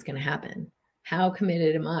that's what's going to happen. How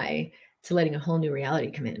committed am I to letting a whole new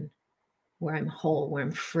reality come in where I'm whole, where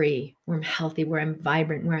I'm free, where I'm healthy, where I'm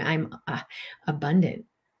vibrant, where I'm abundant?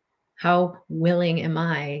 How willing am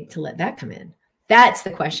I to let that come in? That's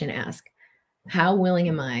the question to ask. How willing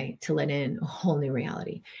am I to let in a whole new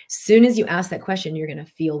reality? As soon as you ask that question, you're going to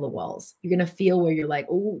feel the walls. You're going to feel where you're like,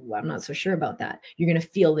 oh, I'm not so sure about that. You're going to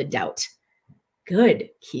feel the doubt. Good.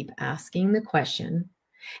 Keep asking the question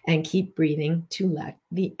and keep breathing to let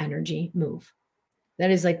the energy move.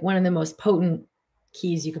 That is like one of the most potent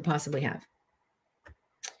keys you could possibly have.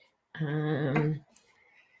 I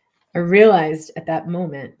realized at that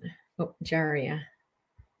moment, oh, Jaria.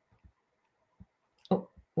 Oh,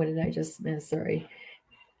 what did I just miss? Sorry.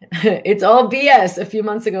 It's all BS. A few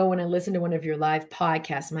months ago, when I listened to one of your live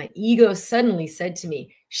podcasts, my ego suddenly said to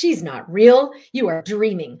me, she's not real. You are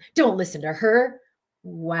dreaming. Don't listen to her.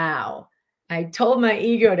 Wow. I told my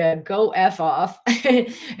ego to go F off.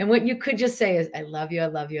 And what you could just say is, I love you, I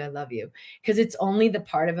love you, I love you. Because it's only the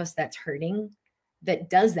part of us that's hurting that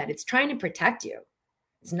does that. It's trying to protect you.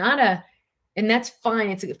 It's not and that's fine.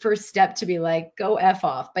 It's a first step to be like, go F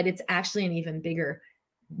off. But it's actually an even bigger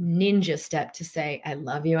ninja step to say, I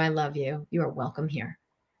love you, I love you. You are welcome here,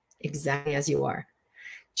 exactly as you are.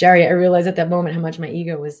 Jerry, I realized at that moment how much my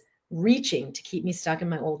ego was reaching to keep me stuck in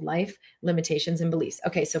my old life, limitations, and beliefs.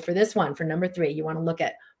 Okay, so for this one, for number 3, you want to look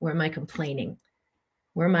at, where am I complaining?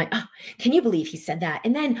 Where am I, oh, can you believe he said that?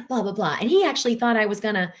 And then blah, blah, blah. And he actually thought I was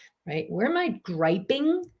gonna, right? Where am I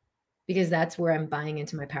griping? Because that's where I'm buying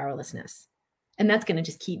into my powerlessness. And that's going to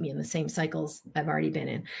just keep me in the same cycles I've already been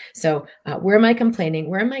in. So where am I complaining?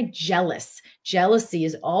 Where am I jealous? Jealousy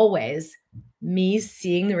is always me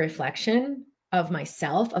seeing the reflection of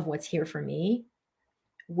myself, of what's here for me,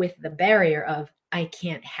 with the barrier of, I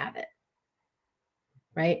can't have it.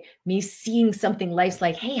 Right? Me seeing something life's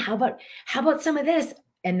like, hey, how about some of this?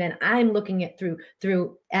 And then I'm looking at through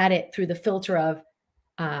the filter of,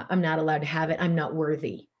 I'm not allowed to have it. I'm not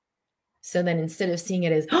worthy. So then instead of seeing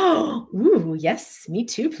it as, oh, ooh, yes, me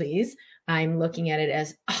too, please, I'm looking at it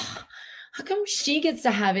as, oh, how come she gets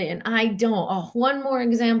to have it and I don't? Oh, one more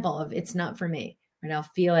example of it's not for me. Right? I'll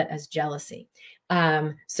feel it as jealousy.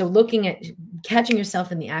 So looking at catching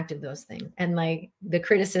yourself in the act of those things, and like the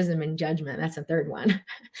criticism and judgment, that's a third one.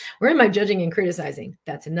 Where am I judging and criticizing?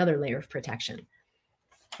 That's another layer of protection.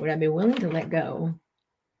 Would I be willing to let go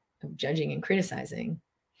of judging and criticizing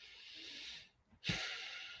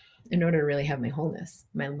in order to really have my wholeness,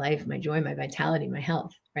 my life, my joy, my vitality, my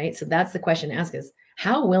health, right? So that's the question to ask is,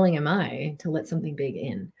 how willing am I to let something big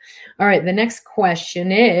in? All right, the next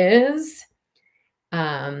question is,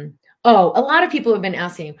 a lot of people have been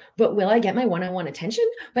asking, but will I get my one-on-one attention?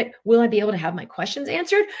 But will I be able to have my questions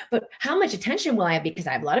answered? But how much attention will I have? Because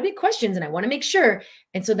I have a lot of big questions and I want to make sure.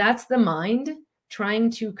 And so that's the mind trying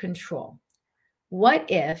to control. What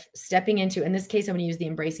if stepping into, in this case, I'm going to use the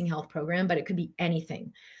Embracing Health program, but it could be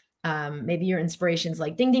anything. Maybe your inspiration's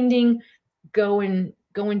like, ding, ding, ding, go and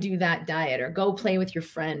do that diet, or go play with your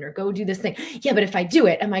friend, or go do this thing. Yeah, but if I do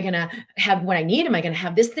it, am I going to have what I need? Am I going to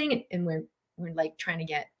have this thing? And we're like trying to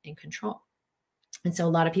get in control. And so a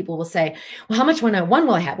lot of people will say, well, how much one-on-one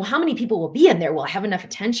will I have? Well, how many people will be in there? Will I have enough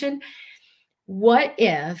attention? What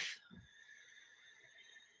if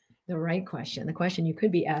the right question, the question you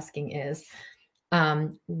could be asking is,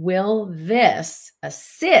 will this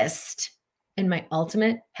assist in my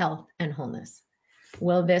ultimate health and wholeness?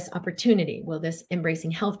 Will this opportunity, will this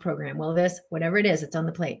Embracing Health program, will this, whatever it is, it's on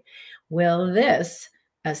the plate, will this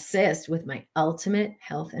assist with my ultimate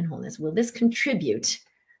health and wholeness? Will this contribute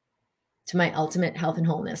to my ultimate health and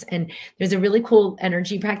wholeness? And there's a really cool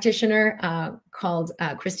energy practitioner called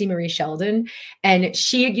Christy Marie Sheldon. And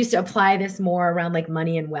she used to apply this more around like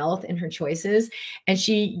money and wealth in her choices. And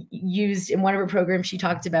she used, in one of her programs, she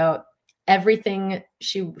talked about everything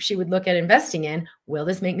she would look at investing in. Will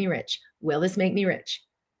this make me rich? Will this make me rich?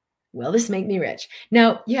 Will this make me rich?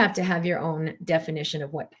 Now, you have to have your own definition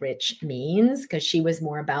of what rich means, because she was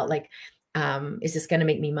more about like, is this going to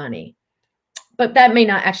make me money? But that may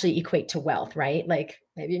not actually equate to wealth, right? Like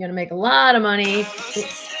maybe you're going to make a lot of money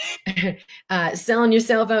selling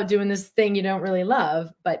yourself out, doing this thing you don't really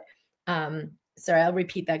love. But sorry, I'll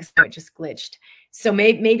repeat that because it just glitched. So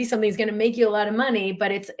maybe something's going to make you a lot of money, but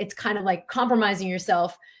it's kind of like compromising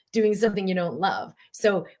yourself doing something you don't love.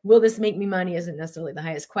 So will this make me money isn't necessarily the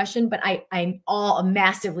highest question, but I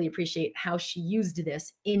massively appreciate how she used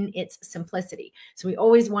this in its simplicity. So we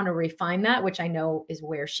always want to refine that, which I know is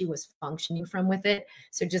where she was functioning from with it.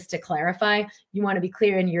 So just to clarify, you want to be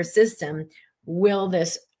clear in your system. Will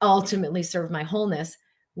this ultimately serve my wholeness?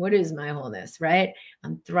 What is my wholeness, right?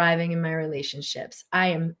 I'm thriving in my relationships. I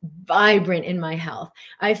am vibrant in my health.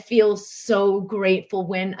 I feel so grateful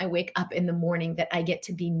when I wake up in the morning that I get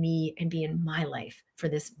to be me and be in my life for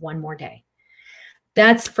this one more day.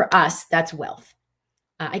 That's for us, that's wealth.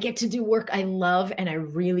 I get to do work I love and I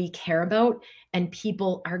really care about, and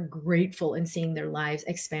people are grateful in seeing their lives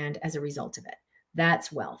expand as a result of it.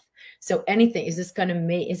 That's wealth. So anything, is this going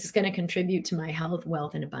to contribute to my health,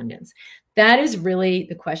 wealth, and abundance? That is really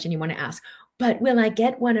the question you want to ask. But will I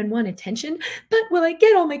get one-on-one attention? But will I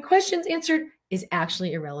get all my questions answered? Is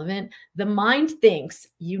actually irrelevant. The mind thinks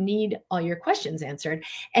you need all your questions answered,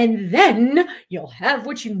 and then you'll have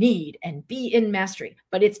what you need and be in mastery.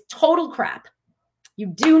 But it's total crap. You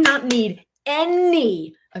do not need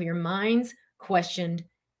any of your mind's questions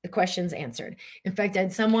answered. In fact, I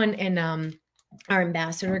had someone in our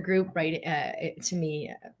ambassador group write to me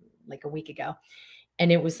like a week ago, and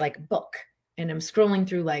it was like book, and I'm scrolling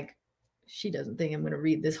through like she doesn't think I'm going to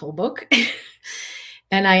read this whole book.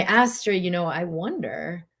 And I asked her, I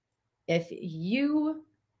wonder if you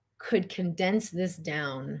could condense this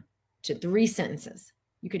down to 3 sentences.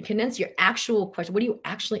 You could condense your actual question. What are you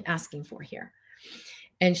actually asking for here?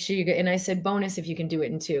 And I said, bonus if you can do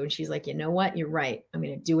it in 2. And she's like, you know what? You're right. I'm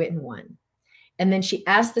going to do it in 1. And then she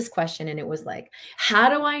asked this question, and it was like, how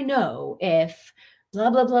do I know if blah,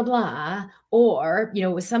 blah, blah, blah? Or, it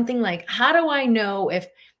was something like, how do I know if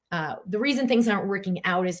the reason things aren't working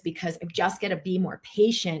out is because I've just got to be more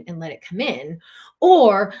patient and let it come in,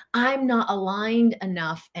 or I'm not aligned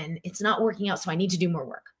enough and it's not working out, so I need to do more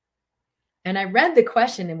work. And I read the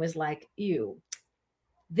question and was like, ew,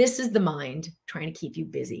 this is the mind trying to keep you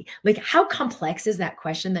busy. Like, how complex is that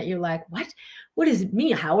question that you're like, what does it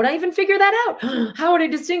mean? How would I even figure that out? How would I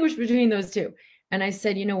distinguish between those two? And I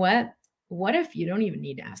said, you know what? What if you don't even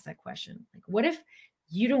need to ask that question? Like, what if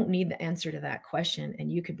you don't need the answer to that question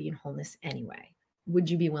and you could be in wholeness anyway? Would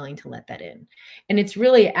you be willing to let that in? And it's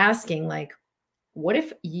really asking, like, what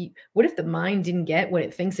if the mind didn't get what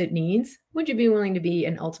it thinks it needs? Would you be willing to be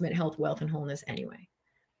in ultimate health, wealth, and wholeness anyway?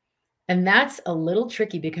 And that's a little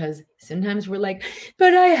tricky because sometimes we're like,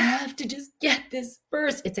 but I have to just get this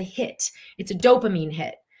first. It's a hit. It's a dopamine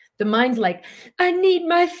hit. The mind's like, I need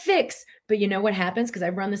my fix. But you know what happens? Because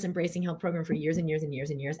I've run this Embracing Health program for years and years and years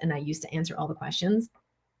and years, and I used to answer all the questions.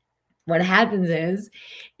 What happens is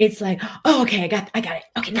it's like, oh, okay, I got it.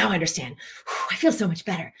 Okay, now I understand. Whew, I feel so much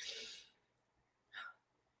better.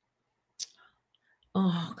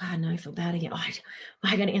 Oh God, now I feel bad again. Oh,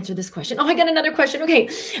 I got to answer this question. Oh, I got another question. Okay,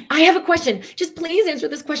 I have a question. Just please answer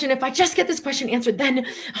this question. If I just get this question answered, then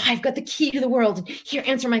I've got the key to the world. Here,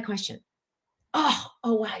 answer my question. Oh,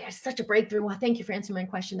 wow, such a breakthrough. Well, thank you for answering my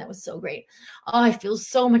question. That was so great. Oh, I feel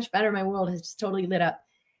so much better. My world has just totally lit up.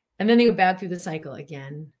 And then they go back through the cycle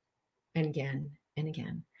again and again and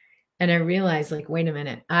again. And I realized, like, wait a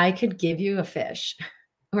minute, I could give you a fish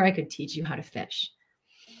or I could teach you how to fish.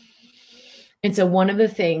 And so one of the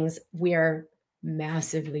things we are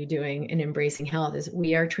massively doing in Embracing Health is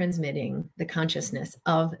we are transmitting the consciousness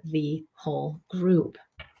of the whole group,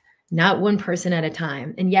 not one person at a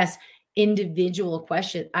time. And yes, individual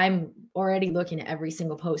question. I'm already looking at every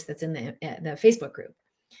single post that's in the Facebook group.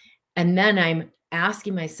 And then I'm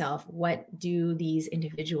asking myself, what do these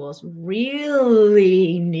individuals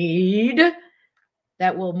really need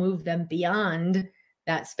that will move them beyond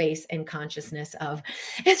that space and consciousness of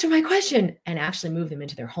answer my question and actually move them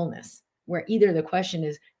into their wholeness, where either the question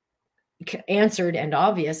is answered and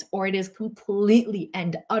obvious, or it is completely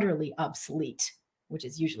and utterly obsolete, which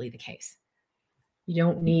is usually the case. You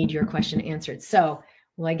don't need your question answered. So,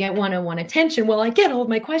 will I get one-on-one attention? Will I get all of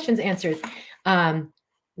my questions answered?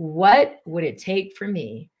 What would it take for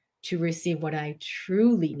me to receive what I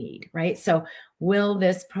truly need, right? So will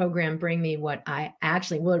this program bring me will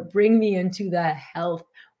it bring me into the health,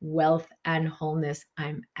 wealth, and wholeness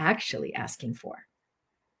I'm actually asking for?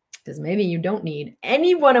 Because maybe you don't need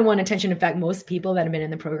any one-on-one attention. In fact, most people that have been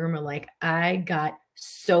in the program are like, I got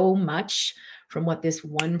so much from what this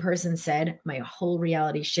one person said. My whole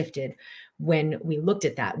reality shifted when we looked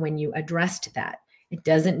at that, when you addressed that. It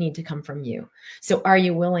doesn't need to come from you. So are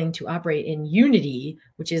you willing to operate in unity,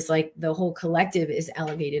 which is like the whole collective is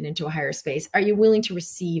elevated into a higher space? Are you willing to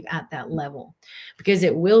receive at that level? Because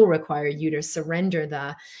it will require you to surrender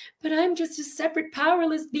but I'm just a separate,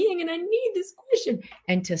 powerless being and I need this question.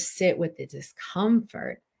 And to sit with the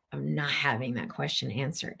discomfort of not having that question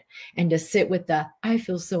answered. And to sit with I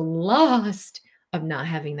feel so lost of not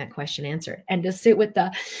having that question answered. And to sit with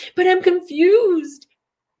but I'm confused.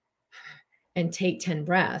 And take 10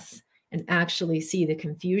 breaths and actually see the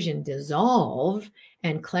confusion dissolve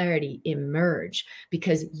and clarity emerge,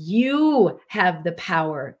 because you have the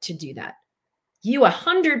power to do that. You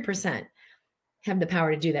 100% have the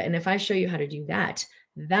power to do that. And if I show you how to do that,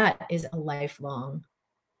 that is a lifelong,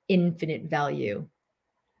 infinite value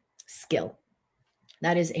skill.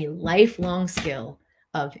 That is a lifelong skill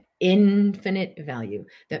of infinite value,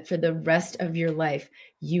 that for the rest of your life,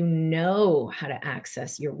 you know how to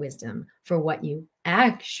access your wisdom for what you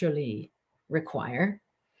actually require,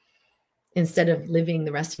 instead of living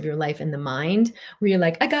the rest of your life in the mind where you're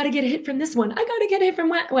like, I got to get a hit from this one. I got to get a hit from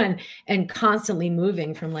that one. And constantly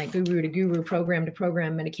moving from like guru to guru, program to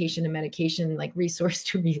program, medication to medication, like resource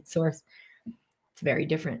to resource. It's very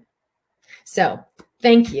different. So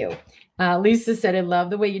thank you. Lisa said, I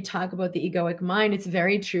love the way you talk about the egoic mind. It's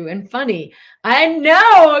very true and funny. I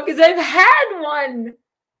know, because I've had one.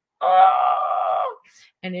 Oh!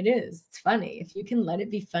 And it is. It's funny. If you can let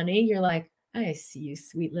it be funny, you're like, I see you,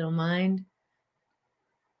 sweet little mind.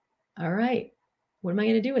 All right. What am I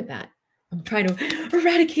going to do with that? I'm trying to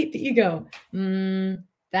eradicate the ego.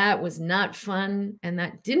 That was not fun. And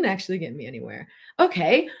that didn't actually get me anywhere.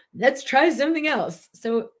 Okay, let's try something else.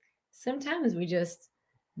 So sometimes we just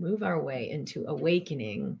move our way into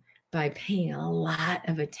awakening by paying a lot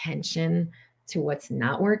of attention to what's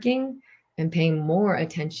not working and paying more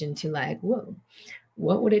attention to like, whoa,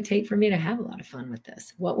 what would it take for me to have a lot of fun with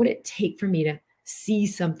this? What would it take for me to see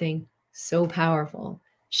something so powerful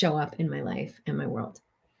show up in my life and my world?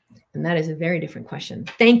 And that is a very different question.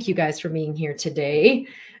 Thank you guys for being here today.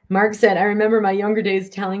 Mark said, I remember my younger days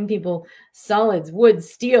telling people solids, wood,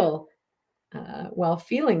 steel, while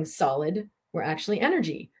feeling solid were actually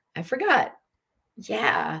energy. I forgot.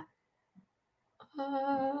 Yeah.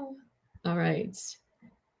 All right.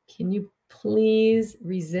 Can you please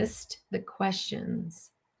resist the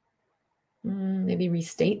questions? Maybe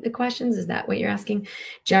restate the questions. Is that what you're asking?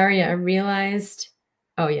 Jaria, I realized.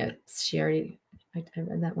 Oh, yeah. She already, I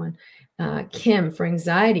read that one. Kim, for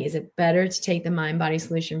anxiety, is it better to take the mind body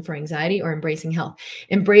solution for anxiety or embracing health?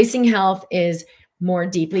 Embracing health is more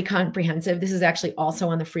deeply comprehensive. This is actually also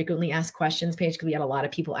on the frequently asked questions page because we had a lot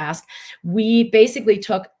of people ask. We basically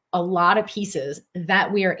took a lot of pieces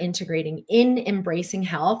that we are integrating in embracing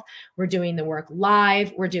health. We're doing the work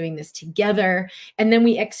live. We're doing this together. And then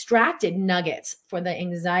we extracted nuggets for the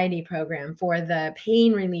anxiety program, for the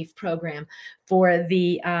pain relief program, for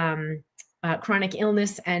the chronic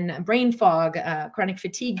illness and brain fog, chronic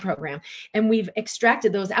fatigue program. And we've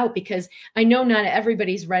extracted those out because I know not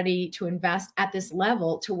everybody's ready to invest at this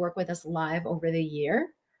level to work with us live over the year.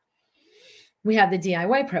 We have the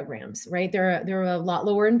DIY programs, right? They're a lot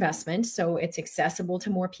lower investment, so it's accessible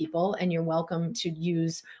to more people. And you're welcome to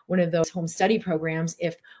use one of those home study programs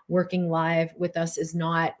if working live with us is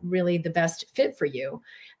not really the best fit for you.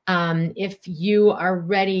 If you are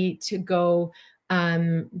ready to go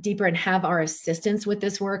deeper and have our assistance with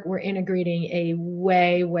this work, we're integrating a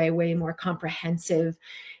way, way, way more comprehensive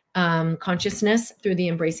consciousness through the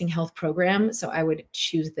Embracing Health program. So I would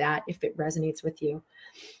choose that if it resonates with you.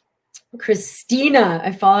 Christina,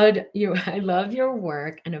 I followed you. I love your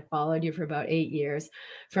work and have followed you for about 8 years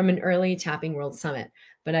from an early Tapping World Summit,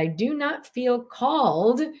 but I do not feel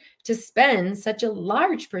called to spend such a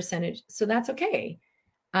large percentage. So that's okay.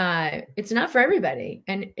 It's not for everybody.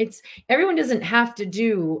 And everyone doesn't have to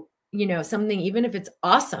do, something, even if it's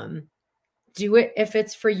awesome, do it if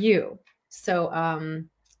it's for you. So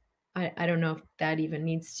I don't know if that even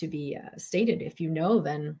needs to be stated. If you know,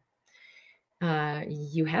 then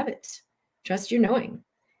you have it. Trust your knowing.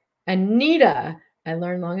 Anita, I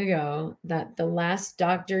learned long ago that the last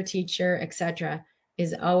doctor, teacher, etc.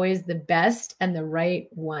 is always the best and the right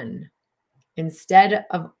one. Instead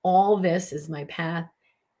of all this is my path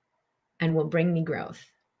and will bring me growth.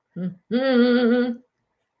 Hold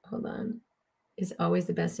on. Is always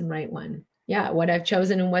the best and right one. Yeah, what I've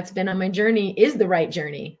chosen and what's been on my journey is the right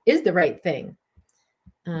journey, is the right thing.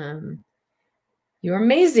 You're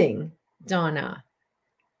amazing, Donna.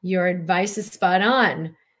 Your advice is spot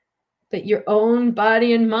on, but your own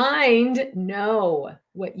body and mind know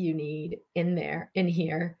what you need in there, in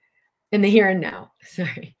here, in the here and now.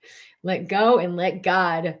 Sorry. Let go and let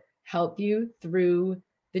God help you through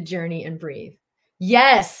the journey and breathe.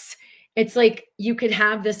 Yes. It's like you could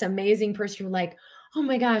have this amazing person who's like, oh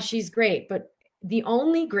my gosh, she's great. But the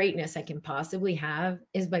only greatness I can possibly have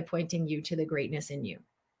is by pointing you to the greatness in you.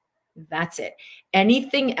 That's it.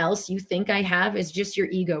 Anything else you think I have is just your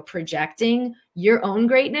ego projecting your own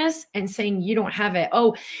greatness and saying you don't have it.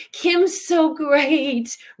 Oh, Kim's so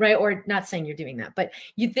great, right? Or not saying you're doing that, but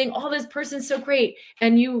you think, oh, this person's so great.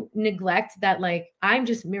 And you neglect that, like, I'm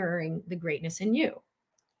just mirroring the greatness in you.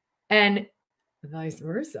 And vice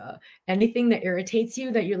versa. Anything that irritates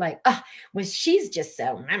you that you're like, well, she's just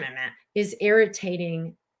so is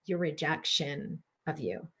irritating your rejection of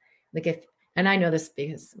you. Like and I know this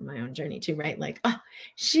because of my own journey too, right? Like,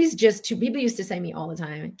 she's just too, people used to say to me all the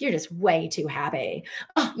time, you're just way too happy.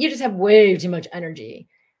 Oh, you just have way too much energy.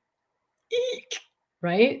 Eek,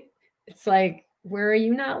 right? It's like, where are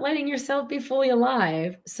you not letting yourself be fully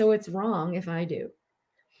alive? So it's wrong if I do.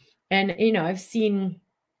 And, I've seen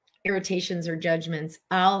irritations or judgments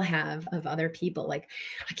I'll have of other people. Like,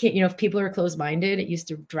 I can't, if people are closed-minded, it used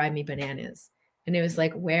to drive me bananas. And it was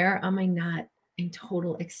like, where am I not in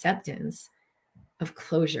total acceptance of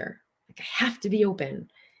closure? Like, I have to be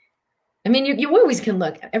open. I mean, you always can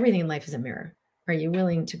look. Everything in life is a mirror. Are you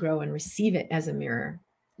willing to grow and receive it as a mirror?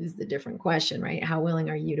 Is the different question, right? How willing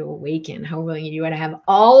are you to awaken? How willing are you to have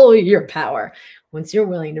all your power? Once you're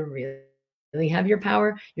willing to really have your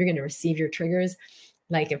power, you're going to receive your triggers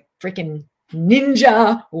like a freaking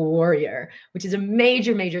ninja warrior, which is a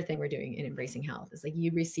major, major thing we're doing in Embracing Health. It's like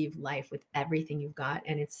you receive life with everything you've got,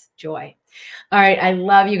 and it's joy. All right. I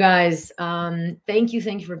love you guys. Thank you.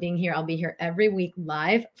 Thank you for being here. I'll be here every week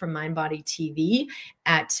live from Mind Body TV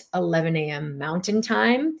at 11 a.m. Mountain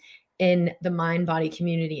Time in the Mind Body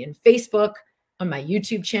community in Facebook, on my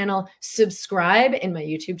YouTube channel. Subscribe in my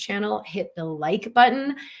YouTube channel. Hit the like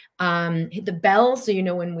button. Hit the bell so you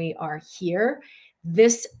know when we are here.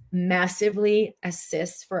 This massively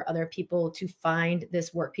assists for other people to find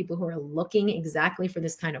this work. People who are looking exactly for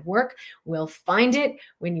this kind of work will find it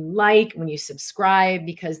when you like, when you subscribe,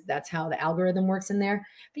 because that's how the algorithm works in there.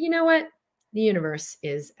 But you know what? The universe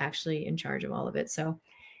is actually in charge of all of it. So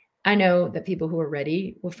I know that people who are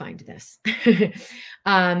ready will find this.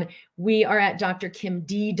 We are at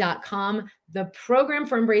drkimd.com, the program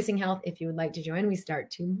for Embracing Health. If you would like to join, we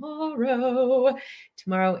start tomorrow.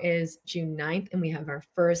 Tomorrow is June 9th, and we have our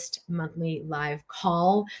first monthly live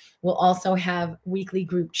call. We'll also have weekly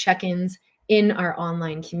group check-ins in our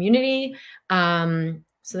online community. So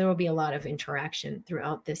there will be a lot of interaction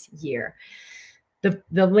throughout this year.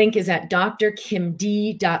 The link is at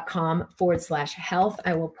drkimd.com/health.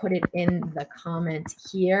 I will put it in the comment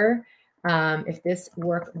here. If this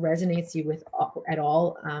work resonates you with at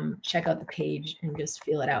all, check out the page and just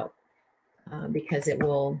feel it out, because it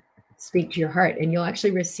will speak to your heart, and you'll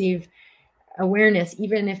actually receive awareness.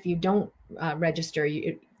 Even if you don't register,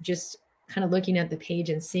 you just kind of looking at the page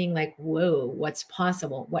and seeing like, whoa, what's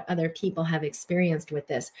possible? What other people have experienced with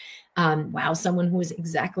this? Wow, someone who is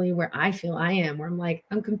exactly where I feel I am, where I'm like,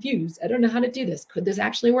 I'm confused. I don't know how to do this. Could this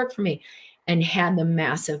actually work for me? And had the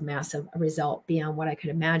massive, massive result beyond what I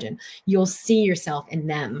could imagine. You'll see yourself in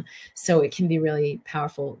them. So it can be really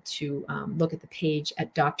powerful to look at the page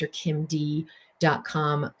at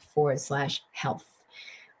drkimd.com/health.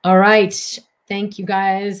 All right. Thank you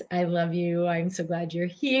guys. I love you. I'm so glad you're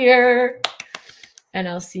here. And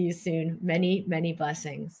I'll see you soon. Many, many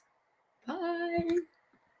blessings. Bye.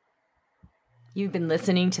 You've been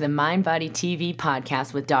listening to the Mind Body TV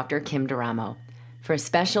podcast with Dr. Kim D'Eramo. For a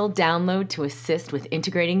special download to assist with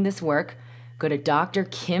integrating this work, go to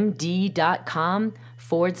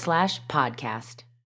drkimd.com/podcast.